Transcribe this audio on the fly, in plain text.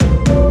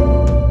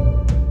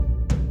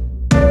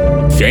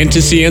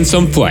Fantasy and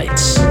Some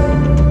Flights,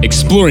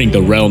 exploring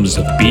the realms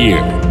of beer,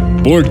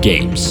 board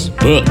games,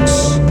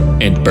 books,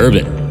 and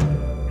bourbon.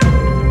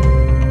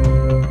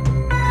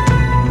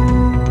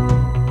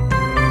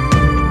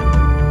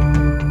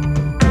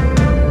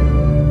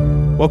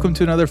 Welcome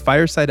to another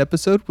Fireside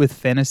episode with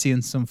Fantasy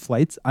and Some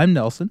Flights. I'm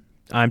Nelson.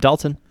 I'm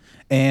Dalton.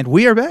 And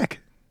we are back.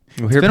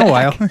 It's been a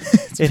while.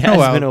 It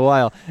has been a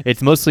while.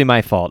 It's mostly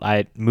my fault.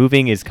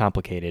 Moving is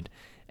complicated,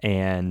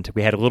 and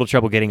we had a little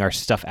trouble getting our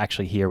stuff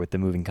actually here with the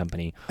moving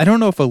company. I don't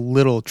know if a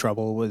little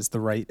trouble was the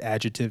right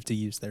adjective to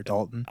use there,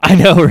 Dalton. I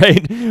know,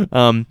 right?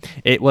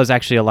 It was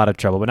actually a lot of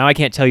trouble, but now I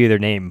can't tell you their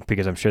name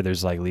because I'm sure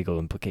there's like legal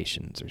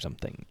implications or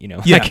something, you know?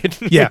 Yeah,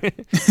 yeah.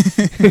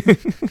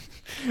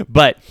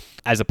 But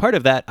as a part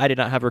of that, I did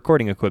not have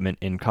recording equipment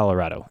in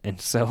Colorado, and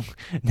so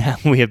now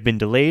we have been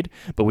delayed,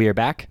 but we are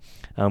back.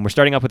 We're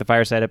starting off with the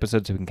Fireside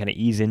episode so we can kind of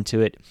ease into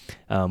it.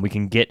 We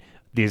can get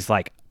these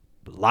like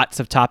lots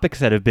of topics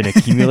that have been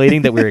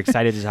accumulating that we're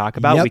excited to talk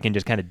about. Yep. We can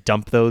just kind of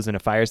dump those in a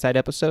Fireside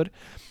episode.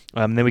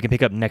 Then we can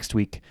pick up next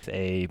week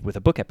with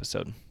a book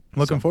episode.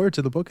 Looking forward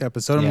to the book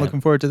episode. I'm Yeah. looking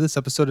forward to this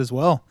episode as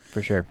well.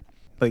 For sure.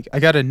 Like, I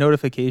got a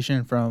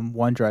notification from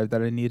OneDrive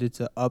that I needed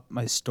to up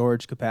my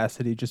storage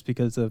capacity just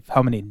because of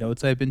how many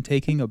notes I've been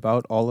taking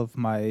about all of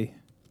my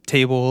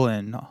table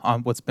and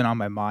on what's been on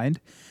my mind.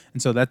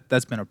 And so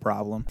that's been a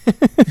problem.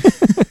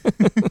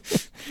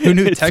 Who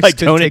knew It's text like,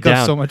 could tone it take up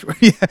down. so much?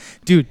 Yeah,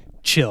 dude,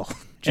 chill.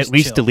 Just At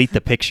least chill. delete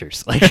the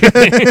pictures. Like,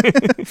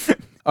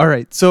 All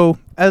right. So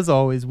as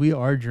always, we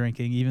are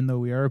drinking, even though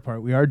we are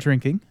apart. We are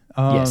drinking.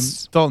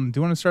 Yes. Dalton, do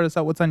you want to start us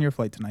out? What's on your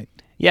flight tonight?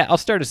 yeah, I'll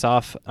start us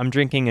off. I'm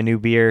drinking a new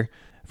beer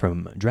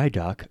from Dry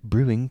Dock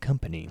Brewing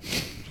Company.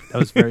 That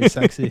was very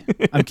sexy.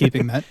 I'm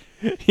keeping that.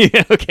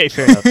 Yeah, okay,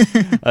 fair enough.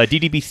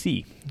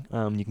 DDBC.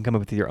 You can come up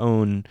with your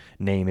own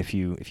name if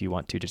you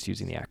want to, just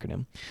using the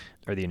acronym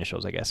or the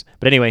initials, I guess.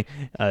 But anyway,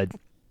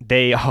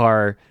 they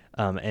are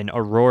in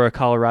Aurora,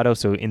 Colorado,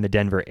 so in the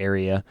Denver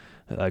area,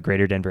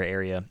 greater Denver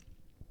area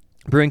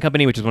brewing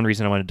company, which is one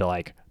reason I wanted to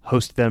like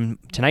host them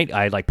tonight.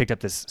 I like picked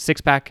up this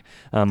 6-pack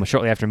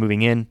shortly after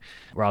moving in,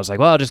 where I was like,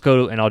 well, I'll just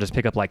go and I'll just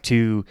pick up like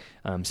 2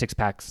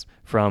 6-packs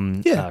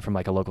from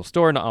like a local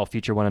store, and I'll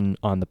feature one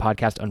on the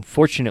podcast.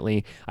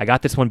 Unfortunately, I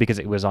got this one because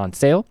it was on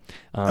sale.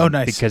 Oh,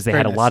 nice. Because they Very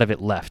had a nice. lot of it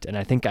left, and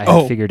I think I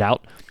had figured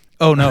out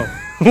Oh, no.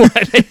 why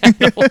they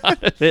had a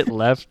lot of it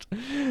left.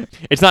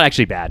 It's not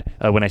actually bad.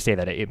 When I say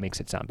that, it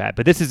makes it sound bad.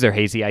 But this is their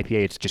hazy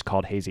IPA. It's just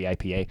called hazy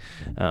IPA.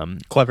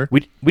 Clever.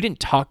 We didn't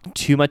talk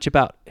too much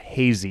about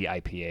hazy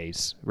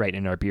IPAs, right,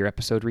 in our beer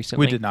episode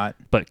recently. We did not.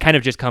 But kind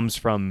of just comes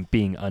from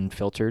being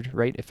unfiltered,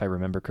 right, if I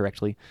remember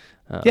correctly.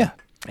 Yeah.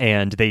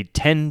 And they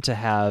tend to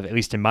have, at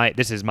least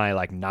this is my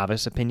like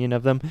novice opinion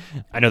of them.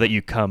 I know that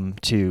you come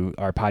to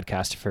our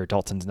podcast for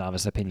Dalton's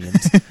novice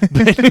opinions.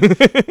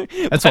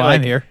 That's why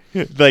I'm here.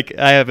 Like,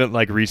 I haven't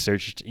like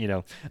researched,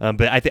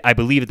 but I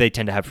believe they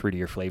tend to have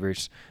fruitier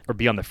flavors or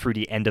be on the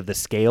fruity end of the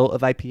scale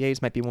of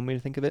IPAs might be one way to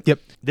think of it. Yep.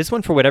 This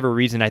one, for whatever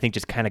reason, I think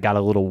just kind of got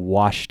a little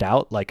washed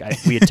out. Like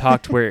we had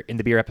talked where in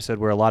the beer episode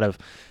where a lot of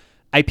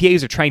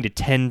IPAs are trying to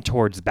tend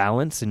towards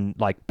balance and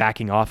like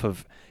backing off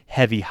of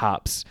heavy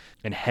hops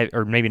and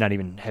or maybe not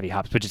even heavy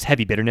hops, but just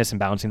heavy bitterness and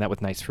balancing that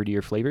with nice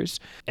fruitier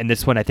flavors. And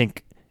this one, I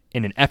think,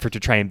 in an effort to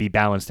try and be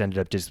balanced, ended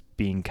up just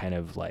being kind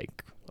of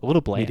like a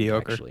little bland.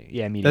 Mediocre. Actually.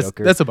 Yeah,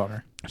 mediocre. That's a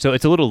bummer. So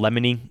it's a little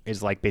lemony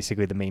is like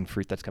basically the main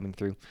fruit that's coming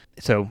through.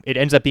 So it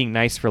ends up being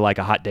nice for like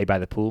a hot day by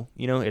the pool.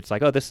 It's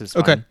like, oh, this is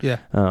fun. Okay, yeah.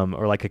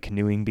 Or like a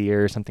canoeing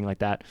beer or something like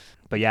that.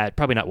 But yeah,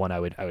 probably not one I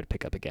would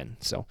pick up again.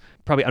 So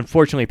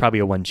unfortunately, probably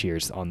a 1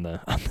 cheers on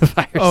the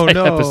Fireside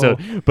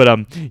episode. But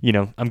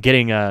I'm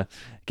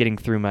getting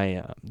through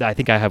my. I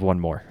think I have one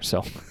more.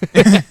 So,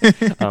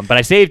 but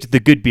I saved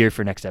the good beer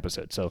for next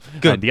episode. So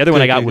Good. The other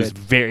one I got Good.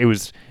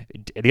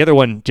 the other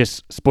one.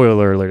 Just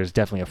spoiler alert, is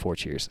definitely a 4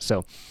 cheers.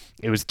 So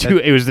it was two.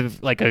 It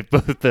was like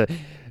both the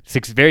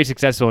very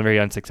successful and very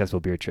unsuccessful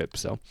beer trip.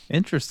 So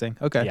Interesting.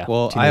 Okay. Yeah,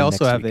 Well, tune I in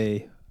also next have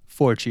a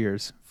 4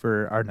 cheers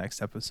for our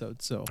next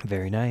episode. So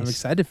very nice. I'm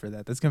excited for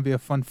that. That's going to be a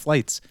fun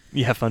flight.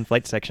 Yeah, fun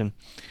flight section.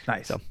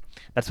 Nice. So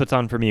that's what's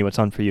on for me. What's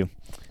on for you?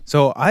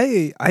 So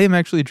I am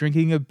actually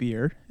drinking a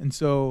beer, and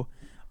so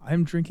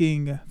I'm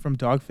drinking from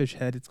Dogfish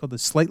Head. It's called the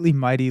Slightly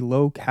Mighty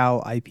Low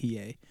Cal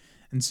IPA.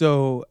 And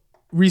so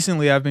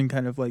recently I've been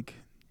kind of like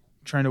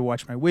trying to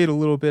watch my weight a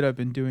little bit. I've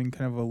been doing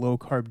kind of a low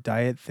carb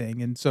diet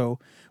thing. And so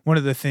one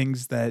of the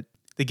things that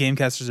the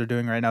Gamecasters are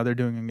doing right now, they're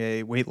doing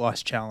a weight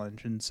loss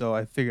challenge. And so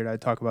I figured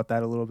I'd talk about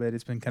that a little bit.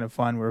 It's been kind of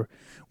fun. We're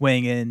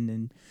weighing in,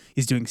 and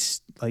he's doing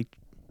like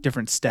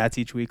different stats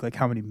each week, like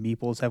how many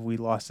meeples have we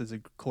lost as a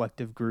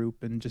collective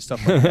group and just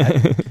stuff like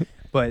that.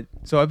 But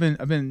so I've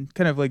been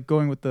kind of like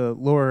going with the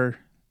lower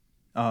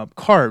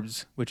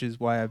carbs, which is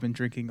why I've been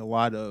drinking a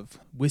lot of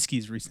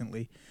whiskeys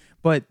recently.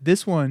 But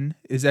this one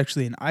is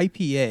actually an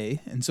IPA,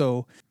 and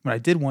so when I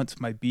did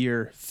want my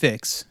beer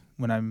fix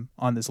when I'm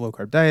on this low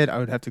carb diet, I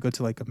would have to go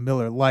to like a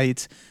Miller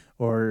Lite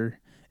or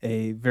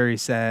a very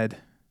sad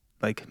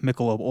like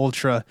Michelob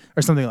Ultra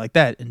or something like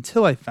that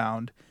until I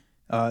found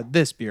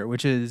this beer,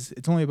 which is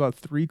it's only about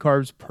 3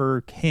 carbs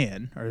per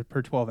can or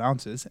per 12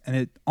 ounces, and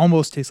it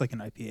almost tastes like an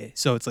IPA.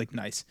 So it's like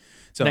nice.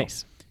 So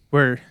Nice.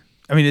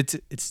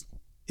 it's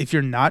if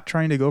you're not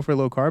trying to go for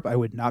low carb, I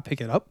would not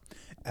pick it up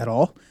at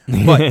all.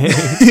 But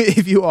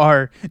if you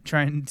are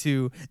trying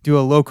to do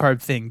a low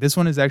carb thing, this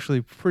one is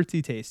actually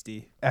pretty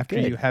tasty after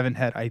Good. you haven't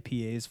had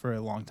IPAs for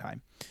a long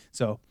time.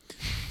 So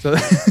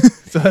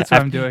that's what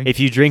I'm doing. If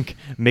you drink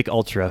Mick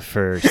Ultra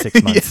for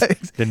 6 months,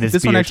 then this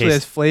one beer actually has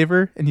tastes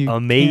flavor, and you can't-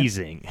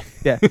 amazing.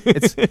 Yeah,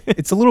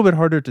 it's a little bit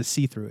harder to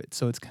see through it.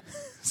 So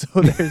so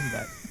there's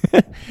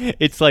that.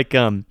 It's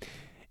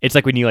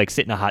like when you like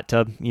sit in a hot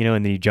tub, you know,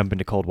 and then you jump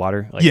into cold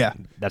water. Like, Yeah.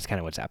 that's kind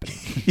of what's happening.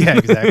 Yeah,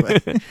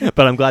 exactly.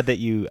 But I'm glad that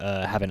you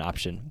have an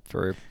option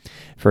for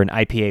an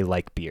IPA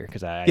like beer,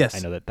 because I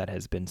know that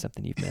has been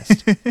something you've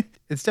missed.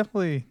 It's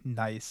definitely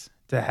nice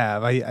to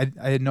have. I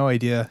had no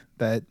idea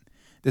that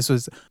this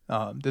was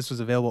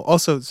available.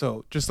 Also,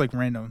 so just like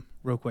random,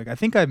 real quick, I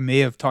think I may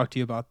have talked to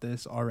you about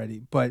this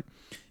already, but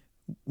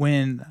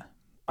when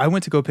I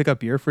went to go pick up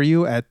beer for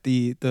you at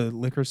the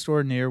liquor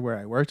store near where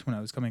I worked when I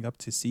was coming up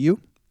to see you,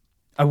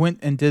 I went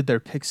and did their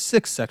pick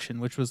 6 section,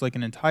 which was like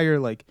an entire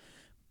like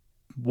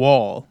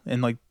wall,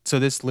 and like so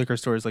this liquor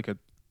store is like a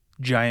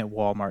giant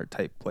Walmart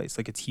type place,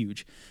 like it's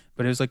huge,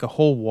 but it was like a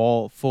whole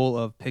wall full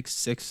of pick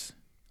 6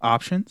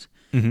 options.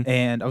 Mhm.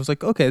 And I was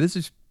like, okay, this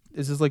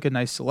is like a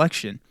nice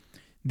selection.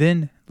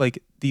 Then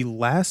like the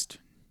last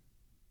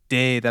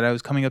day that I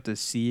was coming up to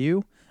see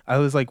you, I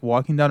was like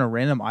walking down a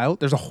random aisle.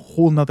 There's a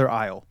whole nother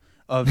aisle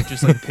of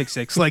just like pick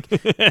 6, like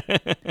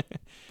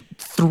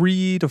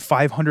 300 to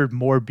 500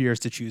 more beers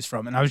to choose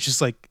from. And I was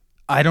just like,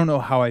 I don't know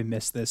how I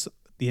missed this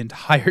the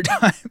entire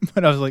time,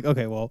 but I was like,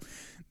 okay, well,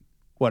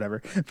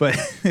 whatever. But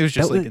it was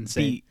just That like would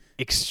insane. be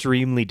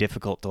extremely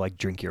difficult to like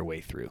drink your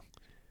way through.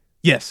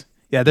 Yes.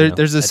 Yeah, You know,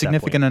 there's a at that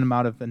significant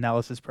amount of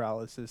analysis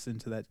paralysis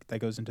that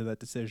goes into that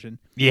decision.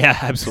 Yeah,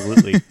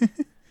 absolutely.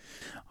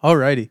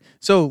 Alrighty,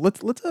 so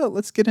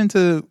let's get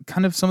into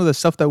kind of some of the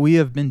stuff that we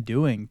have been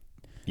doing.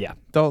 Yeah.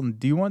 Dalton,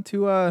 do you want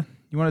to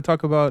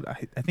talk about?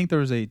 I think there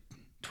was a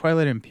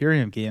Twilight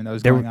Imperium game that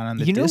was going on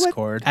the You know what?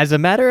 Discord. As a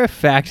matter of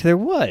fact, there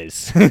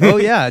was. Oh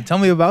yeah, tell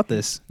me about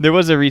this. There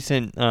was a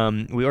recent.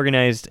 We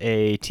organized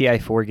a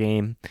TI4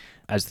 game,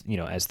 as you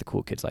know, as the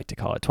cool kids like to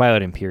call it,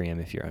 Twilight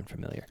Imperium, if you're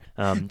unfamiliar.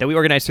 That we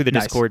organized through the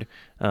Nice. Discord.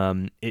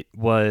 It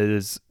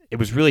was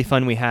really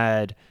fun. We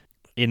had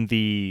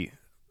we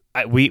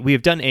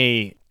have done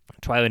a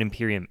Twilight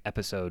Imperium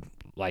episode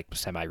like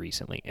semi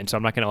recently, and so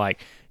I'm not gonna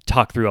like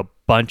talk through a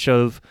bunch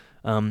of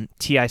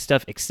TI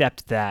stuff,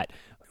 except that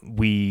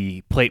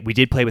we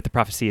did play with the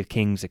Prophecy of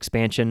Kings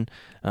expansion,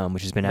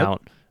 which has been Yep.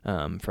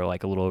 out for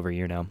like a little over a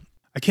year now.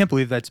 I can't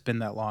believe that's been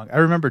that long. I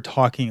remember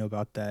talking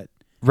about that.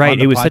 Right, on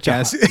the it was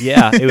podcast. such a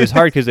yeah, it was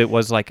hard because it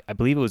was like I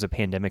believe it was a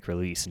pandemic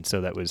release, and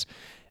so that was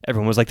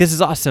everyone was like, "This is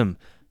awesome.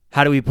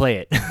 How do we play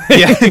it?"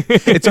 Yeah,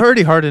 it's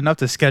already hard enough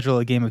to schedule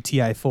a game of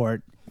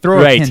TI4. Throw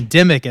Right. a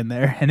pandemic in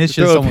there, and it's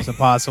just Throw a- almost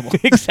impossible.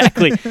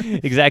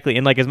 exactly.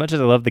 And like as much as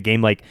I love the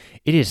game, like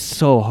it is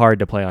so hard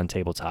to play on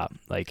tabletop.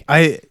 Like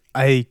I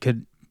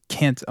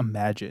can't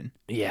imagine.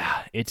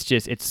 yeah,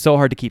 it's so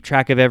hard to keep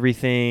track of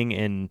everything,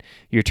 and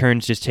your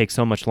turns just take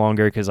so much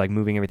longer because like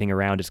moving everything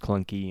around is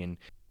clunky, and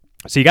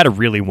so you got to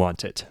really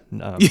want it.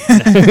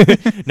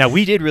 Now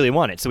we did really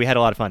want it, so we had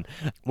a lot of fun.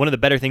 One of the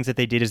better things that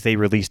they did is they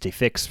released a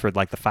fix for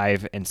like the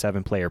 5 and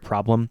 7 player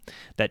problem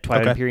that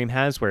Twilight Okay. Imperium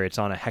has, where it's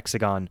on a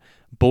hexagon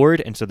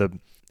board, and so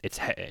it's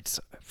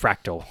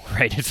fractal,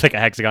 right? It's like a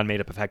hexagon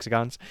made up of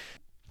hexagons.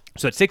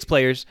 So at 6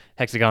 players,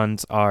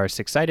 hexagons are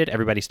 6-sided.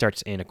 Everybody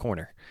starts in a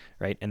corner,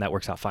 right? And that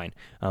works out fine.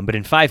 But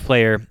in 5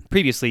 player,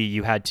 previously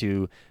you had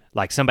to,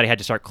 like somebody had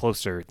to start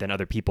closer than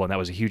other people, and that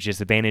was a huge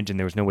disadvantage, and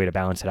there was no way to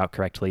balance it out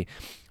correctly.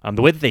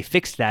 The way that they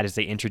fixed that is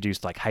they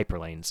introduced like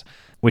hyperlanes,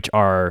 which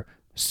are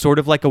sort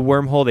of like a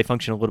wormhole. They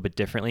function a little bit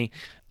differently,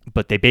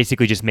 but they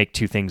basically just make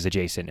 2 things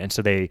adjacent. And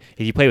so if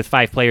you play with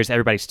 5 players,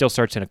 everybody still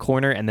starts in a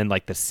corner, and then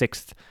like the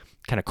 6th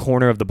kind of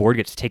corner of the board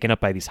gets taken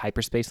up by these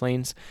hyperspace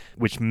lanes,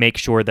 which make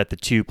sure that the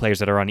 2 players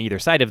that are on either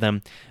side of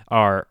them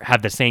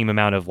have the same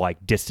amount of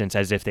like distance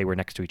as if they were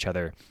next to each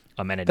other.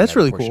 And That's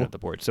really portion cool. of the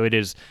board. So it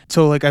is.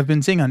 So like I've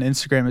been seeing on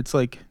Instagram, it's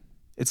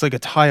like a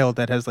tile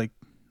that has like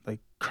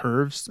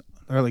curves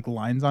or like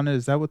lines on it.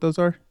 Is that what those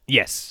are?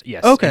 Yes.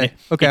 Okay. And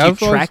Okay. if I you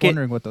was always track it,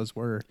 wondering what those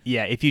were.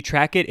 yeah, if you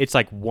track it, it's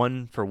like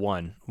 1 for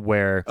 1,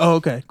 where Oh,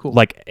 okay. Cool.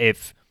 like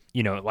if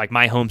you know, like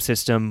my home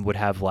system would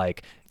have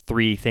like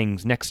 3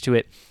 things next to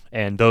it,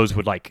 and those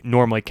would like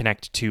normally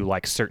connect to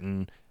like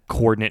certain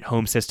coordinate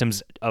home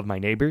systems of my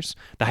neighbors.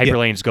 The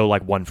hyperlanes go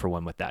like 1 for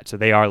 1 with that, so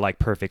they are like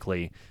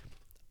perfectly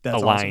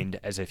That's aligned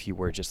as if you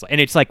were just like.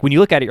 And it's like when you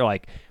look at it, you're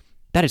like,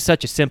 that is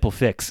such a simple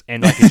fix,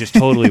 and like it just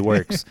totally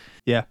works.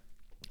 Yeah.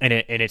 And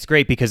it's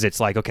great because it's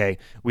like, okay,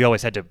 we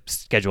always had to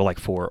schedule like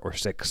 4 or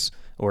 6,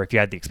 or if you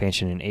had the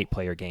expansion, an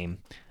 8-player game,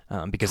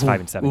 because 5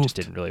 and 7 just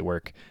didn't really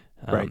work.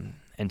 Right.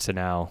 And so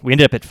now we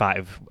ended up at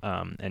 5,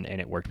 and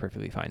it worked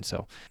perfectly fine.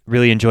 So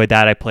really enjoyed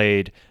that. I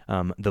played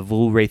the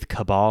Volwraith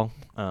Cabal.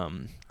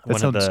 That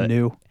sounds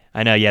new.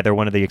 I know, yeah, they're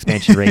one of the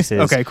expansion races.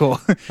 Okay, cool.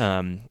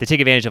 They take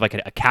advantage of like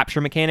a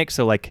capture mechanic.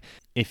 So like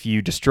if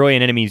you destroy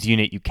an enemy's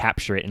unit, you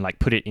capture it and like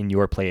put it in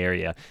your play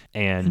area,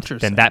 and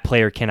then that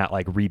player cannot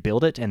like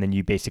rebuild it, and then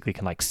you basically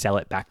can like sell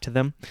it back to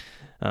them.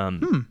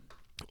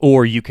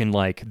 Or you can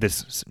like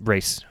this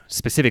race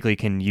specifically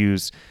can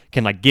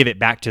like give it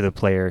back to the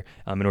player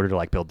in order to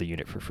like build the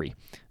unit for free.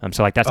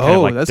 So like that's kind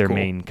of like their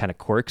main kind of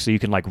quirk. So you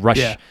can like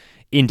rush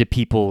into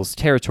people's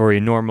territory.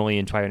 Normally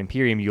in Twilight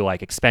Imperium, you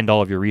like expend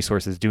all of your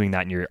resources doing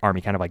that, and your army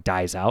kind of like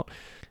dies out.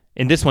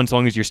 In this one, as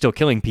long as you're still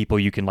killing people,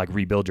 you can like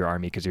rebuild your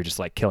army because you're just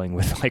like killing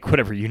with like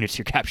whatever units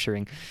you're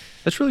capturing.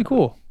 That's really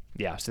cool.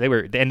 Yeah, so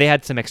they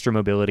had some extra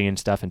mobility and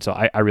stuff, and so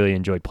I really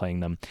enjoyed playing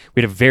them.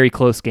 We had a very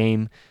close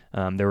game.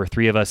 There were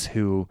 3 of us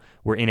who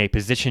were in a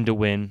position to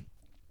win.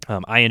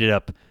 I ended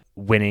up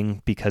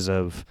winning because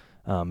of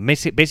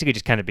basically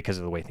just kind of because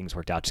of the way things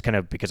worked out, just kind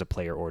of because of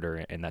player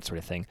order and that sort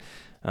of thing,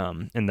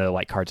 and the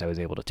like cards I was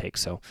able to take.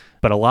 So,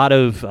 but a lot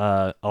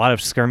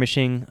of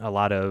skirmishing, a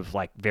lot of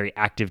like very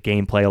active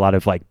gameplay, a lot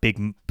of like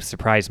big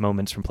surprise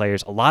moments from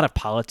players, a lot of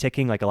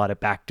politicking, like a lot of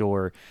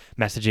backdoor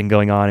messaging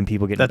going on, and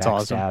people getting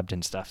backstabbed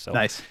and stuff. So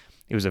nice.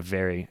 It was a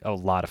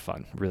lot of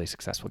fun, really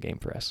successful game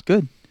for us.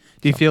 Good.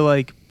 Do you feel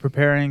like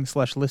preparing /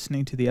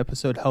 listening to the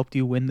episode helped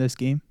you win this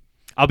game?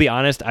 I'll be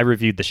honest, I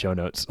reviewed the show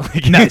notes.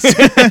 Nice.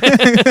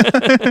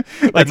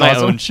 Like my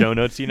own show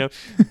notes,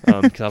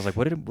 because I was like,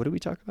 what did we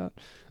talk about?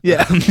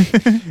 Yeah.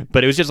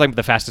 But it was just like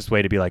the fastest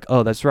way to be like,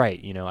 oh, that's right.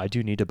 I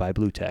do need to buy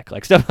blue tech,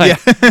 like stuff like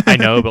I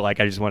know, but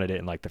like I just wanted it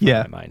in like the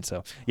front of my mind.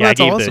 So yeah, I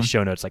gave the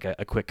show notes like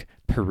a quick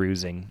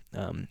perusing.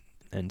 And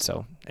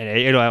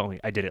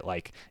I did it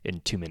like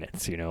in 2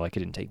 minutes, like it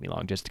didn't take me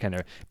long, just to kind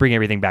of bring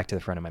everything back to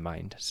the front of my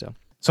mind. So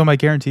my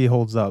guarantee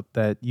holds up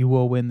that you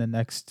will win the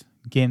next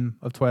game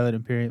of Twilight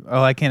Imperium.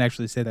 Oh, I can't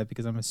actually say that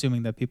because I'm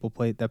assuming that people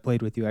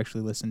played with you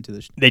actually listened to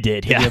the They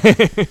did, yeah.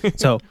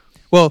 So,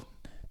 well,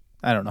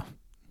 I don't know.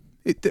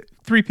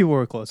 3 people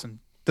were close, and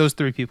those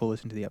 3 people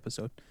listened to the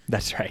episode.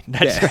 That's right.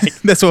 That's right.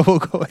 That's what we'll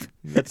go with.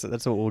 That's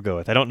what we'll go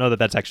with. I don't know that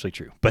that's actually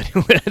true, but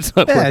that's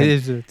what that's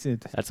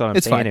what I'm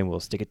saying, fine. and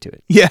we'll stick it to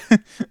it. Yeah.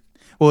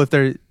 Well, if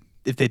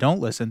they don't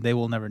listen, they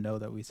will never know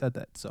that we said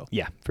that. So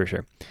yeah, for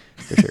sure.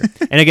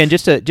 And again,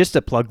 just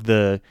to plug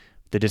the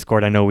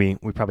Discord, I know we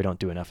probably don't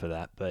do enough of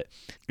that, but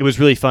it was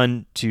really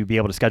fun to be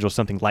able to schedule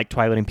something like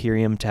Twilight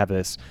Imperium, to have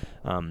this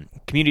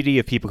community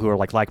of people who are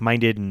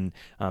like-minded, and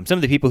some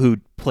of the people who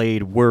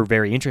played were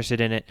very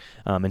interested in it,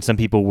 and some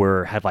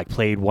people had like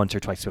played once or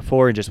twice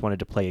before and just wanted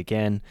to play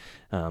again.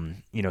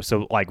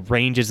 So like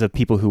ranges of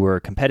people who were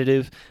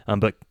competitive,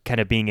 but kind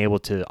of being able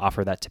to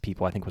offer that to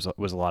people, I think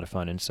was a lot of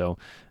fun. And so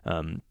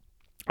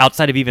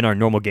outside of even our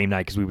normal game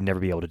night, because we would never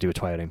be able to do a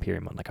Twilight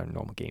Imperium on like our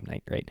normal game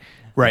night, right?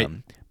 Right.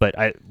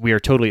 But we are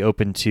totally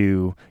open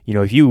to,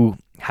 if you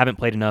haven't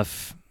played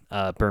enough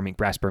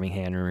Brass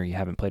Birmingham, or you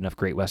haven't played enough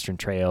Great Western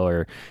Trail,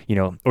 or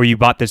you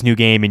bought this new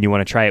game and you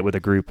want to try it with a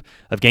group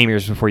of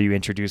gamers before you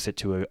introduce it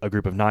to a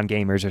group of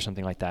non-gamers or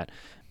something like that.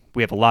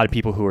 We have a lot of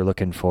people who are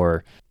looking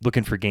for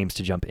games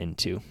to jump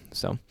into.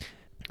 So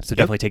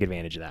definitely take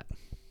advantage of that.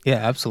 Yeah,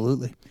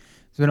 absolutely.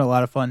 It's been a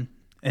lot of fun.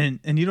 And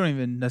you don't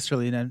even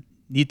necessarily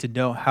need to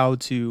know how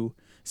to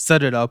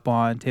set it up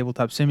on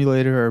Tabletop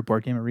Simulator or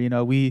Board Game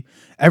Arena. A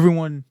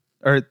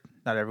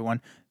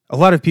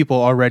lot of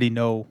people already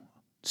know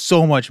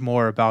so much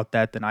more about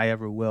that than I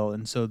ever will,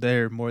 and so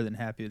they're more than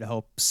happy to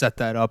help set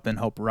that up and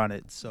help run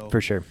it. So for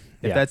sure,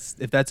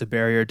 if that's a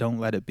barrier, don't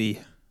let it be.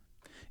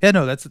 Yeah,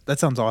 no, that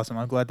sounds awesome.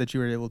 I'm glad that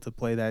you were able to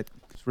play that.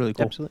 It's really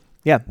cool. Absolutely.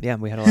 Yeah,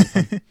 we had a lot of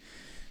fun.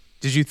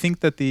 Did you think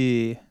that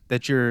the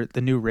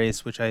new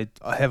race, which I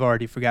have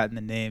already forgotten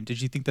the name,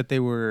 did you think that they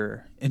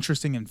were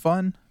interesting and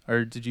fun,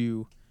 or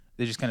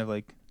they just kind of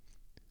like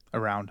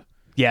around?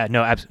 Yeah,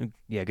 no, absolutely.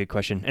 Yeah, good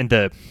question. And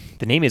the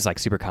name is like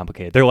super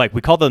complicated. They're like,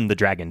 we call them the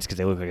dragons because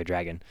they look like a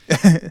dragon.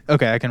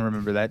 Okay, I can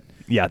remember that.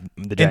 Yeah,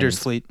 the dragons. Ender's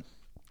Fleet.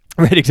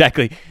 Right,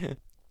 exactly.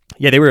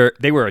 Yeah, they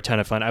were a ton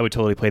of fun. I would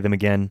totally play them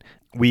again.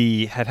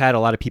 We have had a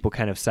lot of people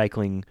kind of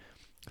cycling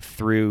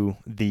through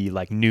the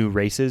like new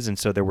races, and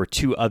so there were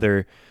 2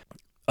 other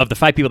of the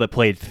 5 people that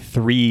played.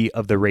 3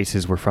 of the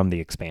races were from the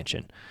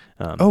expansion.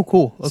 Oh,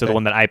 cool. Okay. So the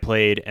one that I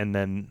played, and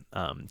then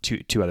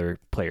two other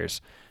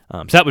players.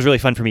 So that was really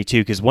fun for me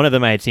too, because one of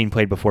them I had seen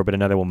played before, but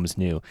another one was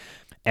new.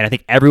 And I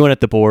think everyone at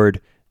the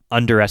board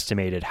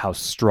underestimated how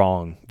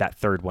strong that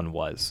third one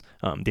was.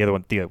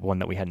 The one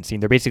that we hadn't seen.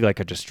 They're basically like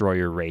a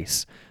destroyer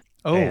race.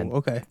 Oh,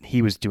 okay.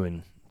 He was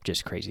doing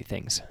just crazy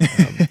things.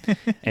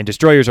 And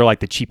destroyers are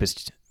like the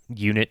cheapest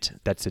unit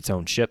that's its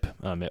own ship.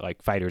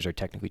 Like fighters are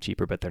technically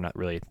cheaper, but they're not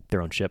really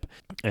their own ship.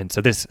 And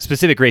so this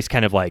specific race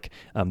kind of like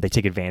they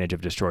take advantage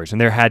of destroyers. And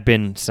there had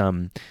been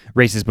some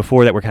races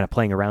before that were kind of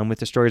playing around with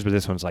destroyers, but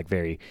this one's like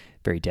very,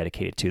 very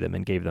dedicated to them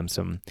and gave them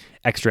some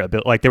extra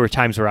ability. Like there were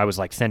times where I was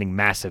like sending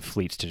massive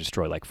fleets to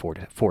destroy like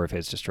four of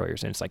his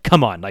destroyers, and it's like,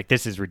 come on, like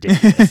this is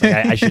ridiculous.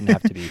 Like I shouldn't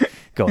have to be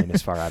going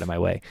this far out of my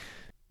way.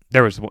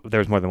 There was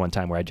more than one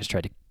time where I just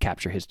tried to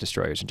capture his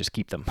destroyers and just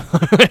keep them.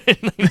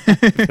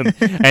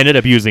 I ended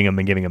up using them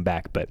and giving them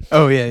back, but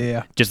Oh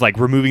yeah. just like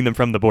removing them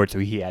from the board so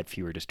he had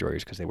fewer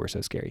destroyers because they were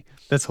so scary.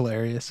 That's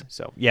hilarious.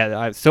 So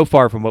yeah, so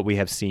far from what we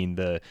have seen,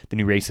 the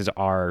new races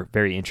are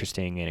very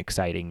interesting and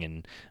exciting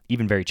and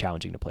even very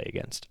challenging to play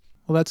against.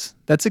 Well,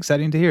 that's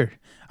exciting to hear.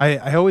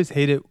 I always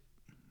hate it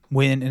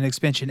when an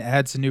expansion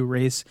adds a new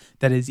race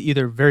that is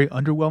either very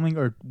underwhelming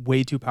or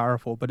way too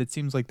powerful. But it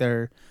seems like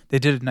they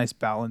did a nice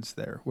balance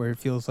there, where it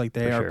feels like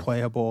they are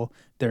playable,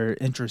 they're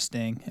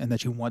interesting, and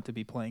that you want to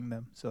be playing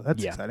them. So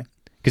that's exciting.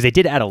 Because they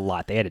did add a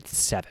lot. They added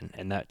 7,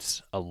 and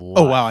that's a lot.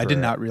 Oh wow, I did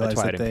not realize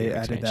that they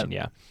added that.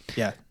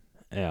 Yeah.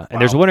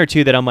 And there's one or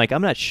two that I'm like,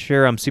 I'm not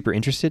sure I'm super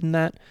interested in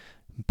that.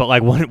 But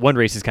like one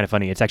race is kind of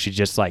funny. It's actually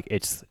just like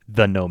it's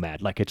the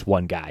Nomad, like it's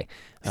one guy,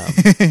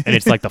 and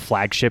it's like the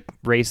flagship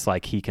race.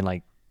 Like he can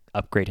like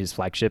upgrade his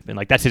flagship, and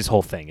like that's his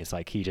whole thing. It's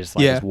like he just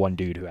like is one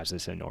dude who has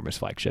this enormous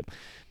flagship,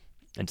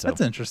 and so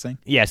that's interesting.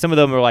 Yeah, some of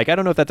them are like, I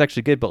don't know if that's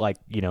actually good, but like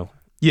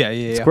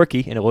it's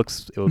quirky and it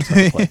looks fun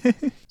to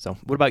play. So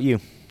what about you?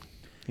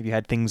 Have you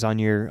had things on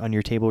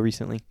your table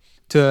recently?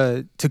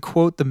 To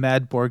quote the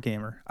Mad Board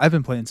Gamer, I've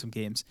been playing some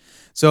games.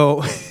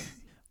 So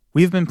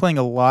we've been playing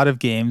a lot of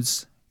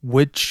games,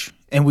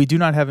 and we do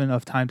not have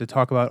enough time to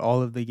talk about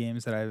all of the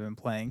games that I've been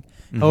playing.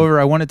 Mm-hmm. However,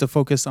 I wanted to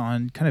focus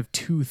on kind of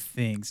 2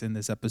 things in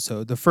this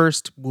episode. The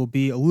first will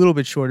be a little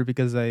bit shorter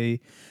because I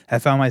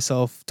have found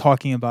myself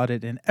talking about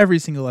it in every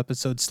single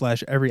episode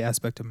 / every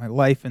aspect of my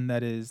life, and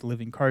that is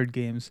living card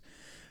games.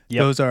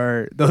 Yep.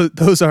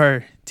 Those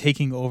are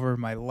taking over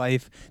my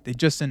life. They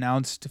just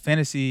announced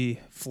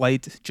Fantasy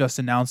Flight just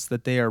announced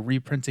that they are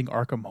reprinting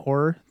Arkham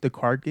Horror, the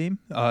card game.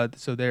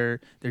 So they're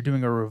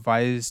doing a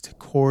revised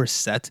core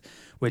set,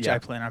 which I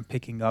plan on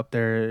picking up.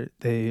 They're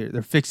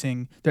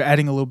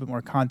adding a little bit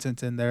more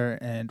content in there,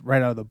 and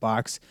right out of the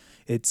box,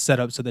 it's set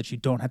up so that you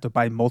don't have to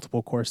buy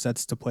multiple core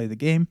sets to play the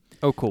game.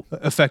 Oh, cool!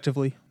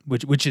 Effectively,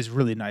 which is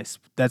really nice.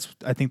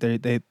 I think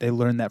they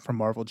learned that from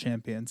Marvel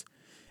Champions,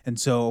 and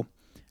so.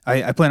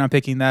 I plan on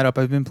picking that up.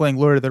 I've been playing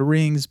Lord of the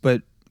Rings,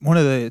 but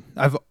the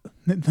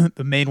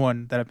main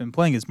one that I've been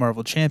playing is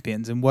Marvel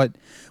Champions. And what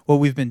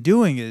we've been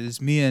doing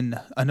is me and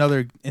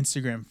another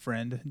Instagram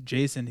friend,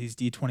 Jason, he's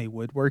D20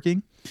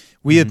 Woodworking.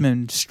 We have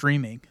been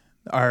streaming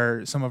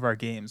some of our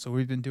games. So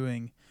we've been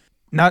doing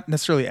not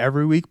necessarily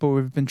every week, but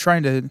we've been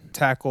trying to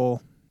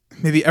tackle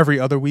maybe every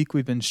other week.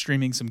 We've been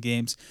streaming some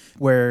games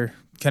where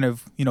kind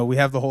of, we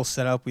have the whole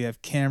setup. We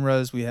have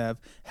cameras, we have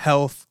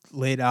health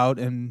laid out,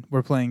 and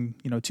we're playing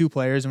 2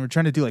 players, and we're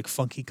trying to do like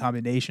funky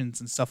combinations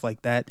and stuff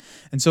like that.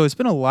 And so it's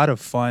been a lot of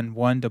fun,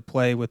 one, to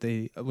play with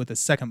a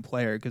second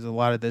player, because a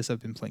lot of this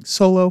I've been playing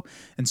solo,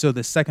 and so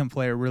the second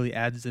player really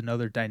adds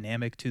another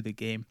dynamic to the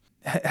game.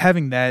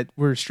 Having that,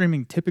 we're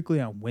streaming typically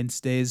on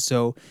Wednesdays,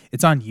 so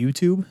it's on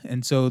YouTube,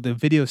 and so the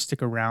videos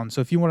stick around. So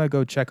if you want to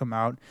go check them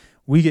out,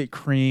 we get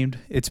creamed.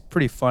 It's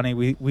pretty funny.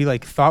 We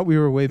like thought we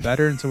were way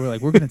better, and so we're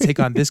like, we're gonna take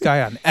on this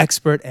guy on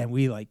expert, and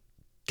we like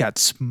got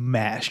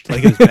smashed.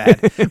 Like it was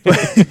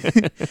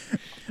bad.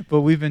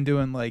 But we've been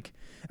doing like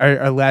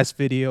our last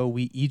video,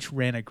 we each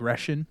ran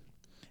aggression,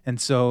 and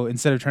so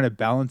instead of trying to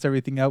balance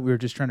everything out, we were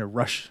just trying to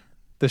rush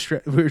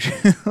we were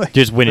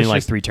just winning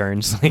like 3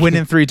 turns.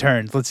 Winning 3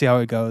 turns. Let's see how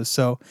it goes.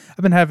 So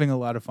I've been having a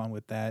lot of fun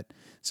with that.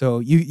 So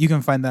you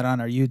can find that on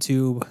our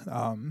YouTube.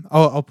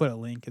 I'll put a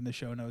link in the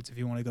show notes if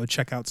you want to go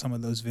check out some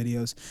of those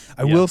videos.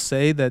 I will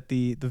say that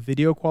the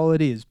video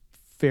quality is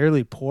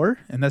fairly poor,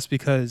 and that's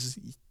because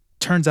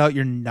turns out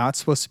you're not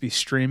supposed to be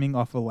streaming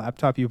off a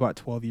laptop you bought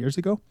 12 years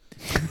ago.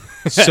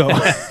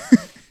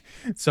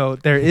 So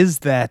there is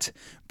that.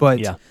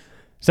 But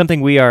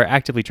something we are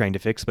actively trying to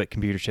fix, but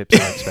computer chips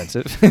are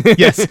expensive.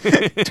 Yes.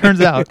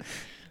 Turns out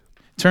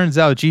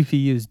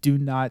GPUs do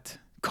not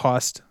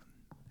cost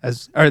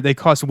they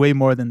cost way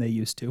more than they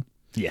used to.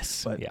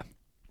 Yes. But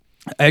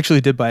I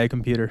actually did buy a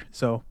computer,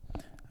 so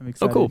I'm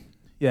excited. Oh, cool.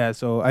 Yeah,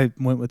 so I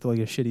went with like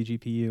a shitty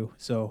GPU,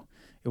 so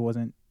it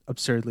wasn't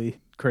absurdly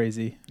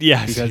crazy.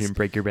 Yeah, because, so you didn't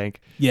break your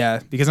bank. Yeah,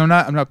 because I'm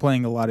not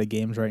playing a lot of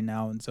games right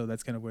now, and so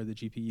that's kind of where the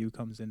GPU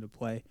comes into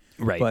play.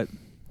 Right.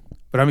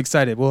 But I'm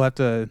excited. We'll have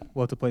to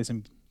play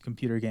some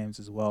computer games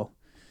as well.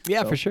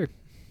 Yeah, for sure.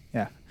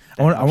 Yeah.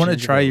 I want to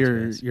try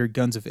your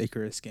Guns of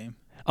Icarus game.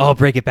 Oh,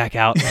 break it back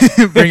out.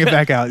 Bring it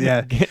back out,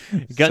 yeah.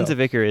 Guns of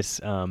Icarus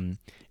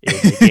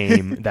is a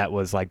game that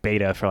was like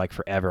beta for like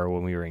forever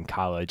when we were in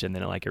college, and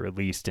then it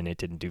released and it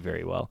didn't do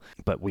very well.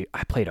 But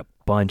I played a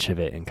bunch of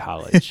it in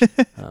college.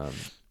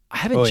 I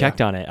haven't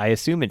checked on it. I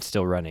assume it's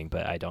still running,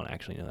 but I don't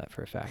actually know that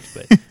for a fact.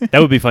 But that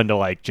would be fun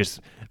to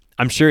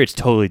I'm sure it's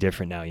totally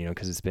different now,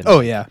 because it's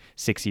been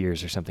 6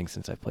 years or something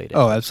since I played it.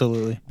 Oh,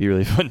 absolutely. Be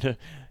really fun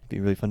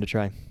to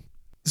try.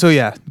 So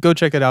yeah, go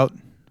check it out.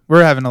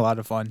 We're having a lot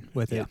of fun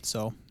with it.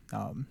 So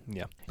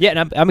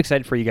and I'm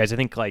excited for you guys. I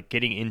think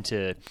getting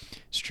into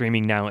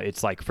streaming now,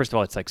 it's first of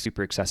all, it's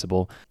super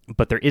accessible,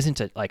 but there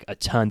isn't a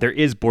ton. There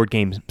is board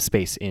game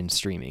space in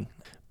streaming,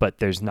 but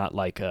there's not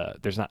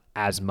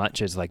as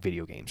much as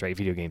video games, right?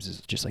 Video games is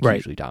just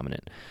hugely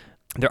dominant.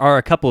 there are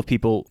a couple of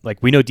people, like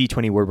we know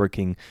D20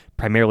 Woodworking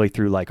primarily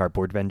through like our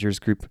Board Avengers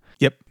group.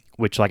 Yep.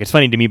 Which like it's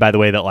funny to me, by the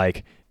way, that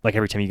like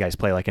every time you guys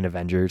play like an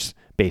Avengers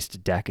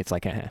based deck, it's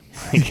like,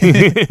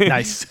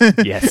 Nice.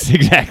 Yes,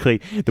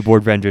 exactly. The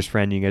Board Avengers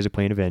friend, you guys are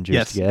playing Avengers.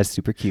 Yes. Yeah, that's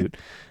super cute.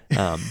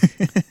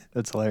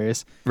 That's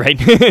hilarious. Right.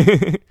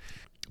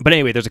 But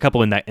anyway, there's a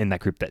couple in that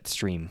group that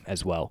stream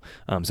as well.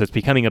 So it's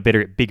becoming a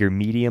bigger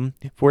medium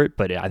for it.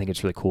 But I think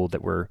it's really cool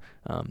that we're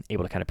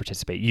able to kind of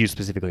participate. You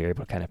specifically are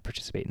able to kind of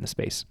participate in the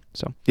space.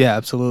 So Yeah,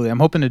 absolutely. I'm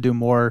hoping to do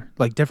more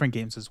like different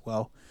games as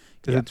well,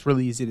 because Yeah. it's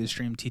really easy to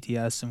stream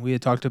TTS, and we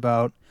had talked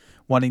about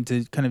wanting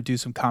to kind of do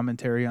some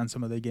commentary on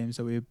some of the games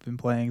that we've been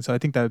playing. So I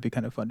think that would be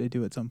kind of fun to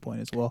do at some point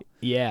as well.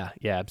 yeah,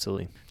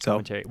 absolutely. So-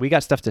 Commentary. We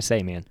got stuff to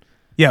say, man.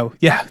 Yeah.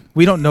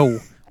 We don't know.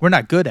 We're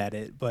not good at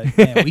it, but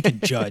man, we can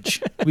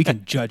judge. We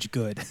can judge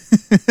good.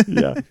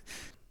 Yeah.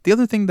 The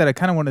other thing that I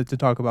kind of wanted to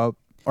talk about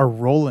are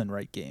roll and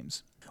write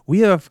games.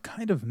 We have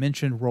kind of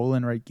mentioned roll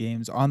and write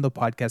games on the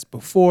podcast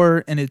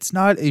before, and it's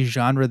not a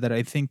genre that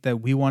I think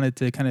that we wanted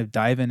to kind of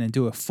dive in and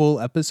do a full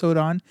episode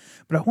on,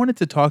 but I wanted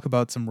to talk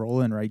about some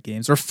roll and write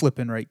games or flip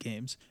and write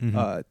games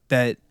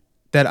that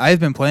I've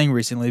been playing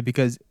recently,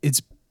 because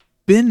it's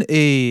been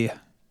a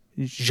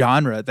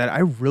genre that I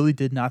really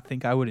did not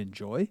think I would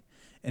enjoy.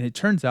 And it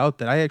turns out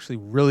that I actually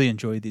really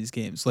enjoy these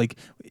games. Like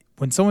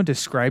when someone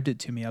described it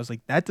to me, I was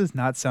like, that does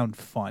not sound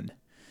fun.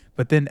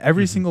 But then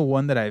every single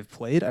one that I've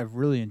played, I've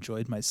really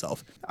enjoyed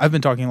myself. I've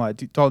been talking a lot.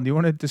 Dalton, do you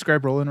want to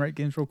describe roll and write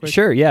games real quick?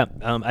 Sure, yeah.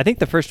 I think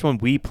the first one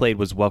we played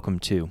was Welcome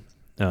To.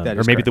 Or That maybe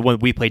is correct. the one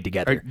we played Or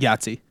together.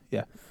 Yahtzee.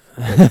 Yeah.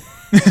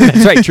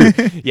 That's right, true.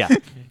 Yeah.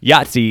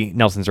 Yahtzee,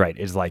 Nelson's right,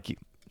 is like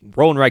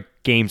roll and write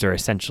games are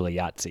essentially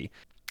Yahtzee.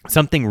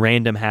 Something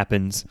random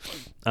happens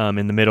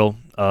in the middle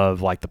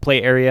of like the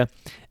play area,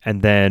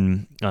 and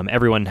then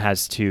everyone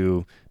has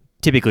to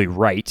typically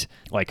write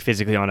like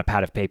physically on a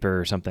pad of paper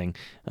or something,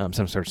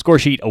 some sort of score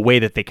sheet, a way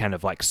that they kind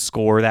of like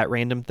score that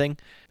random thing.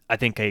 I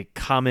think a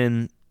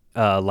common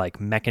like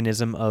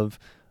mechanism of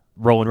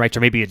roll and writes,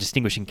 or maybe a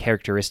distinguishing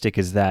characteristic,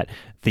 is that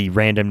the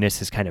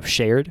randomness is kind of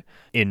shared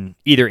in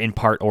either in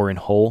part or in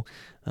whole.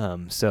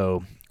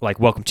 So like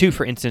Welcome To,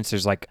 for instance,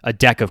 there's like a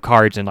deck of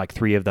cards and like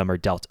 3 of them are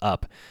dealt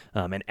up,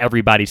 and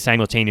everybody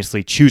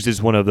simultaneously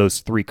chooses one of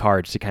those 3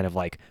 cards to kind of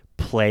like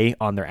play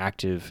on their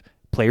active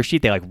player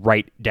sheet. They like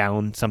write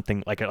down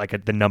something like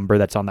the number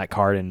that's on that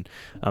card, and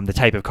the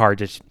type of card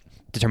just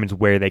determines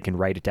where they can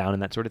write it down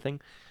and that sort of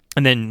thing.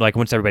 And then like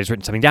once everybody's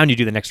written something down, you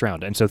do the next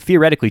round. And so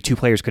theoretically 2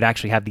 players could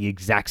actually have the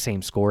exact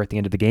same score at the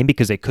end of the game,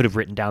 because they could have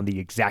written down the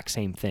exact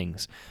same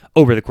things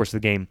over the course of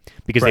the game,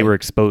 because they Right. were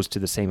exposed to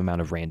the same amount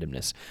of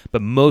randomness.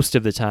 But most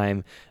of the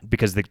time,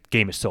 because the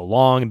game is so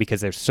long and because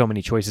there's so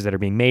many choices that are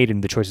being made,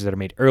 and the choices that are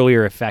made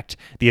earlier affect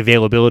the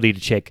availability to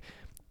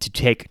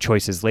take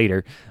choices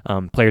later,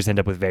 players end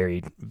up with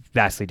very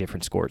vastly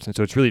different scores. And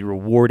so it's really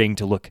rewarding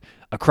to look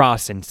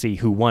across and see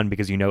who won,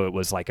 because you know it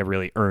was like a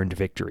really earned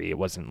victory. It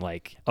wasn't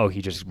like, oh,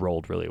 he just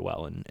rolled really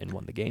well and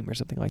won the game or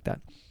something like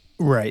that.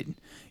 Right.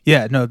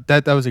 Yeah, no,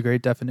 that was a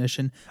great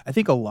definition. I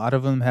think a lot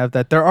of them have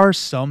that. There are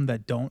some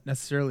that don't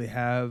necessarily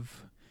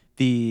have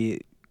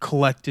the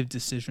collective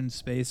decision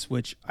space,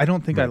 which I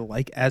don't think I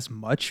like as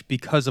much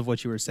because of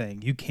what you were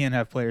saying. You can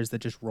have players that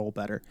just roll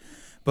better.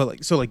 But like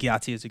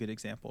Yahtzee is a good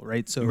example,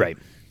 right? So Right.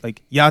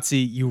 like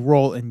Yahtzee, you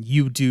roll and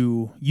you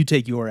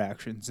take your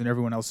actions, and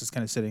everyone else is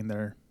kind of sitting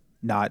there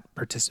not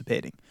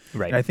participating.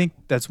 Right. And I think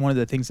that's one of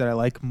the things that I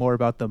like more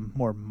about the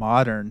more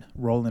modern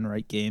roll and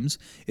write games,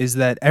 is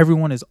that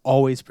everyone is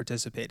always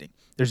participating.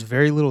 There's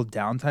very little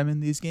downtime in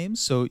these games.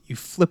 So you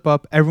flip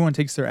up, everyone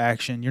takes their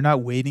action. You're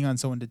not waiting on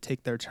someone to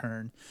take their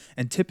turn.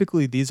 And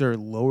typically these are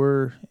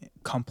lower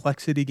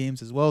complexity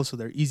games as well, so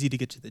they're easy to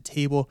get to the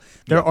table.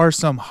 There are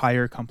some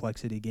higher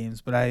complexity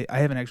games, but I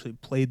haven't actually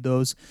played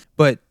those.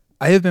 But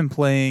I have been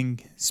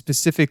playing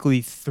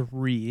specifically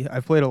 3.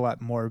 I've played a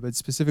lot more, but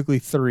specifically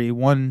 3.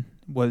 One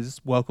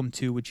was Welcome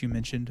To, which you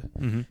mentioned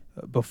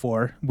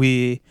before.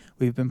 We've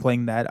been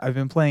playing that. I've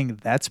been playing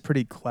That's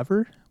Pretty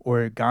Clever,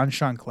 or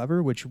Ganshan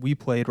Clever, which we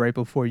played right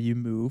before you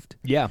moved.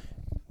 Yeah.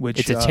 Which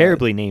It's a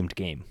terribly named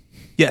game.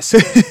 Yes,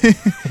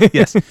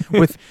 yes.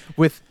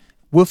 With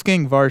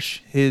Wolfgang Warsch,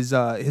 his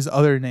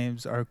other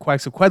names are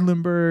Quacks of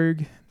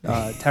Quedlinburg,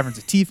 Taverns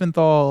of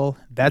Tiefenthal.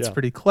 That's Yeah.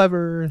 Pretty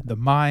Clever. The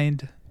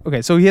Mind.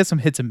 Okay, so he has some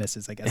hits and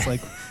misses, I guess. Like,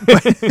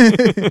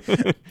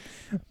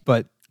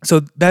 but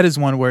so that is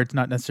one where it's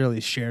not necessarily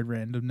shared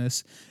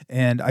randomness,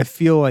 and I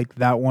feel like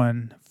that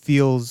one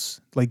feels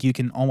like you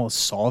can almost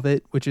solve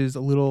it, which is a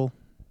little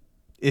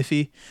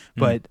iffy.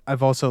 But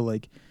I've also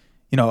like,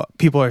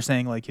 people are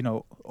saying like,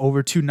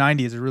 over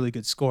 290 is a really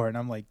good score, and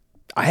I'm like,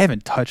 I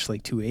haven't touched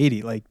like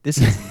 280. Like, this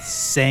is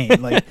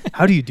insane. Like,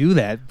 how do you do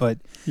that? But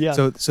Yeah.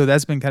 so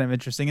that's been kind of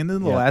interesting. And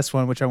then the Yeah. last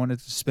one, which I wanted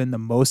to spend the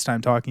most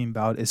time talking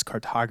about, is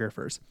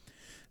Cartographers.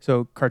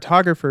 So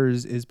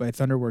Cartographers is by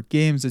Thunderwork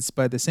Games. It's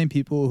by the same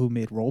people who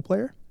made Roll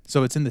Player.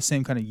 So it's in the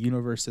same kind of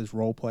universe as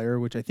Roll Player,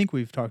 which I think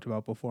we've talked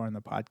about before on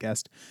the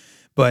podcast.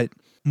 But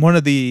one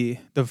of a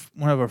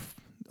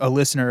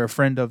listener, a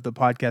friend of the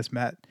podcast,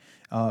 Matt,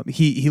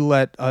 he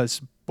let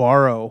us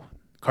borrow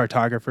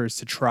Cartographers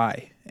to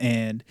try,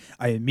 and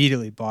I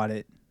immediately bought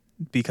it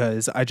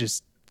because I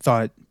just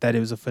thought that it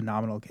was a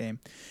phenomenal game.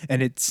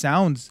 And it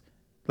sounds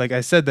like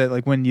I said that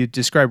like when you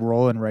describe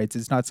roll and writes,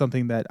 it's not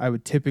something that I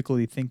would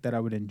typically think that I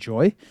would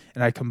enjoy,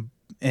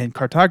 and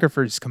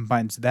Cartographers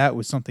combines that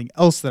with something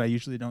else that I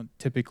usually don't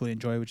typically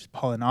enjoy, which is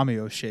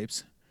polynomial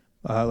shapes,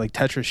 like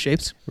Tetris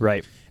shapes.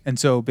 Right. And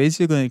so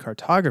basically in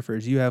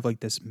Cartographers, you have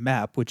like this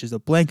map, which is a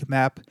blank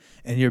map,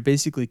 and you're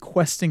basically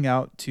questing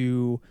out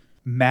to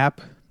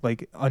map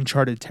like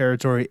uncharted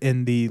territory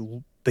in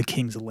the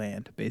king's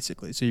land,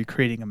 basically. So you're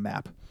creating a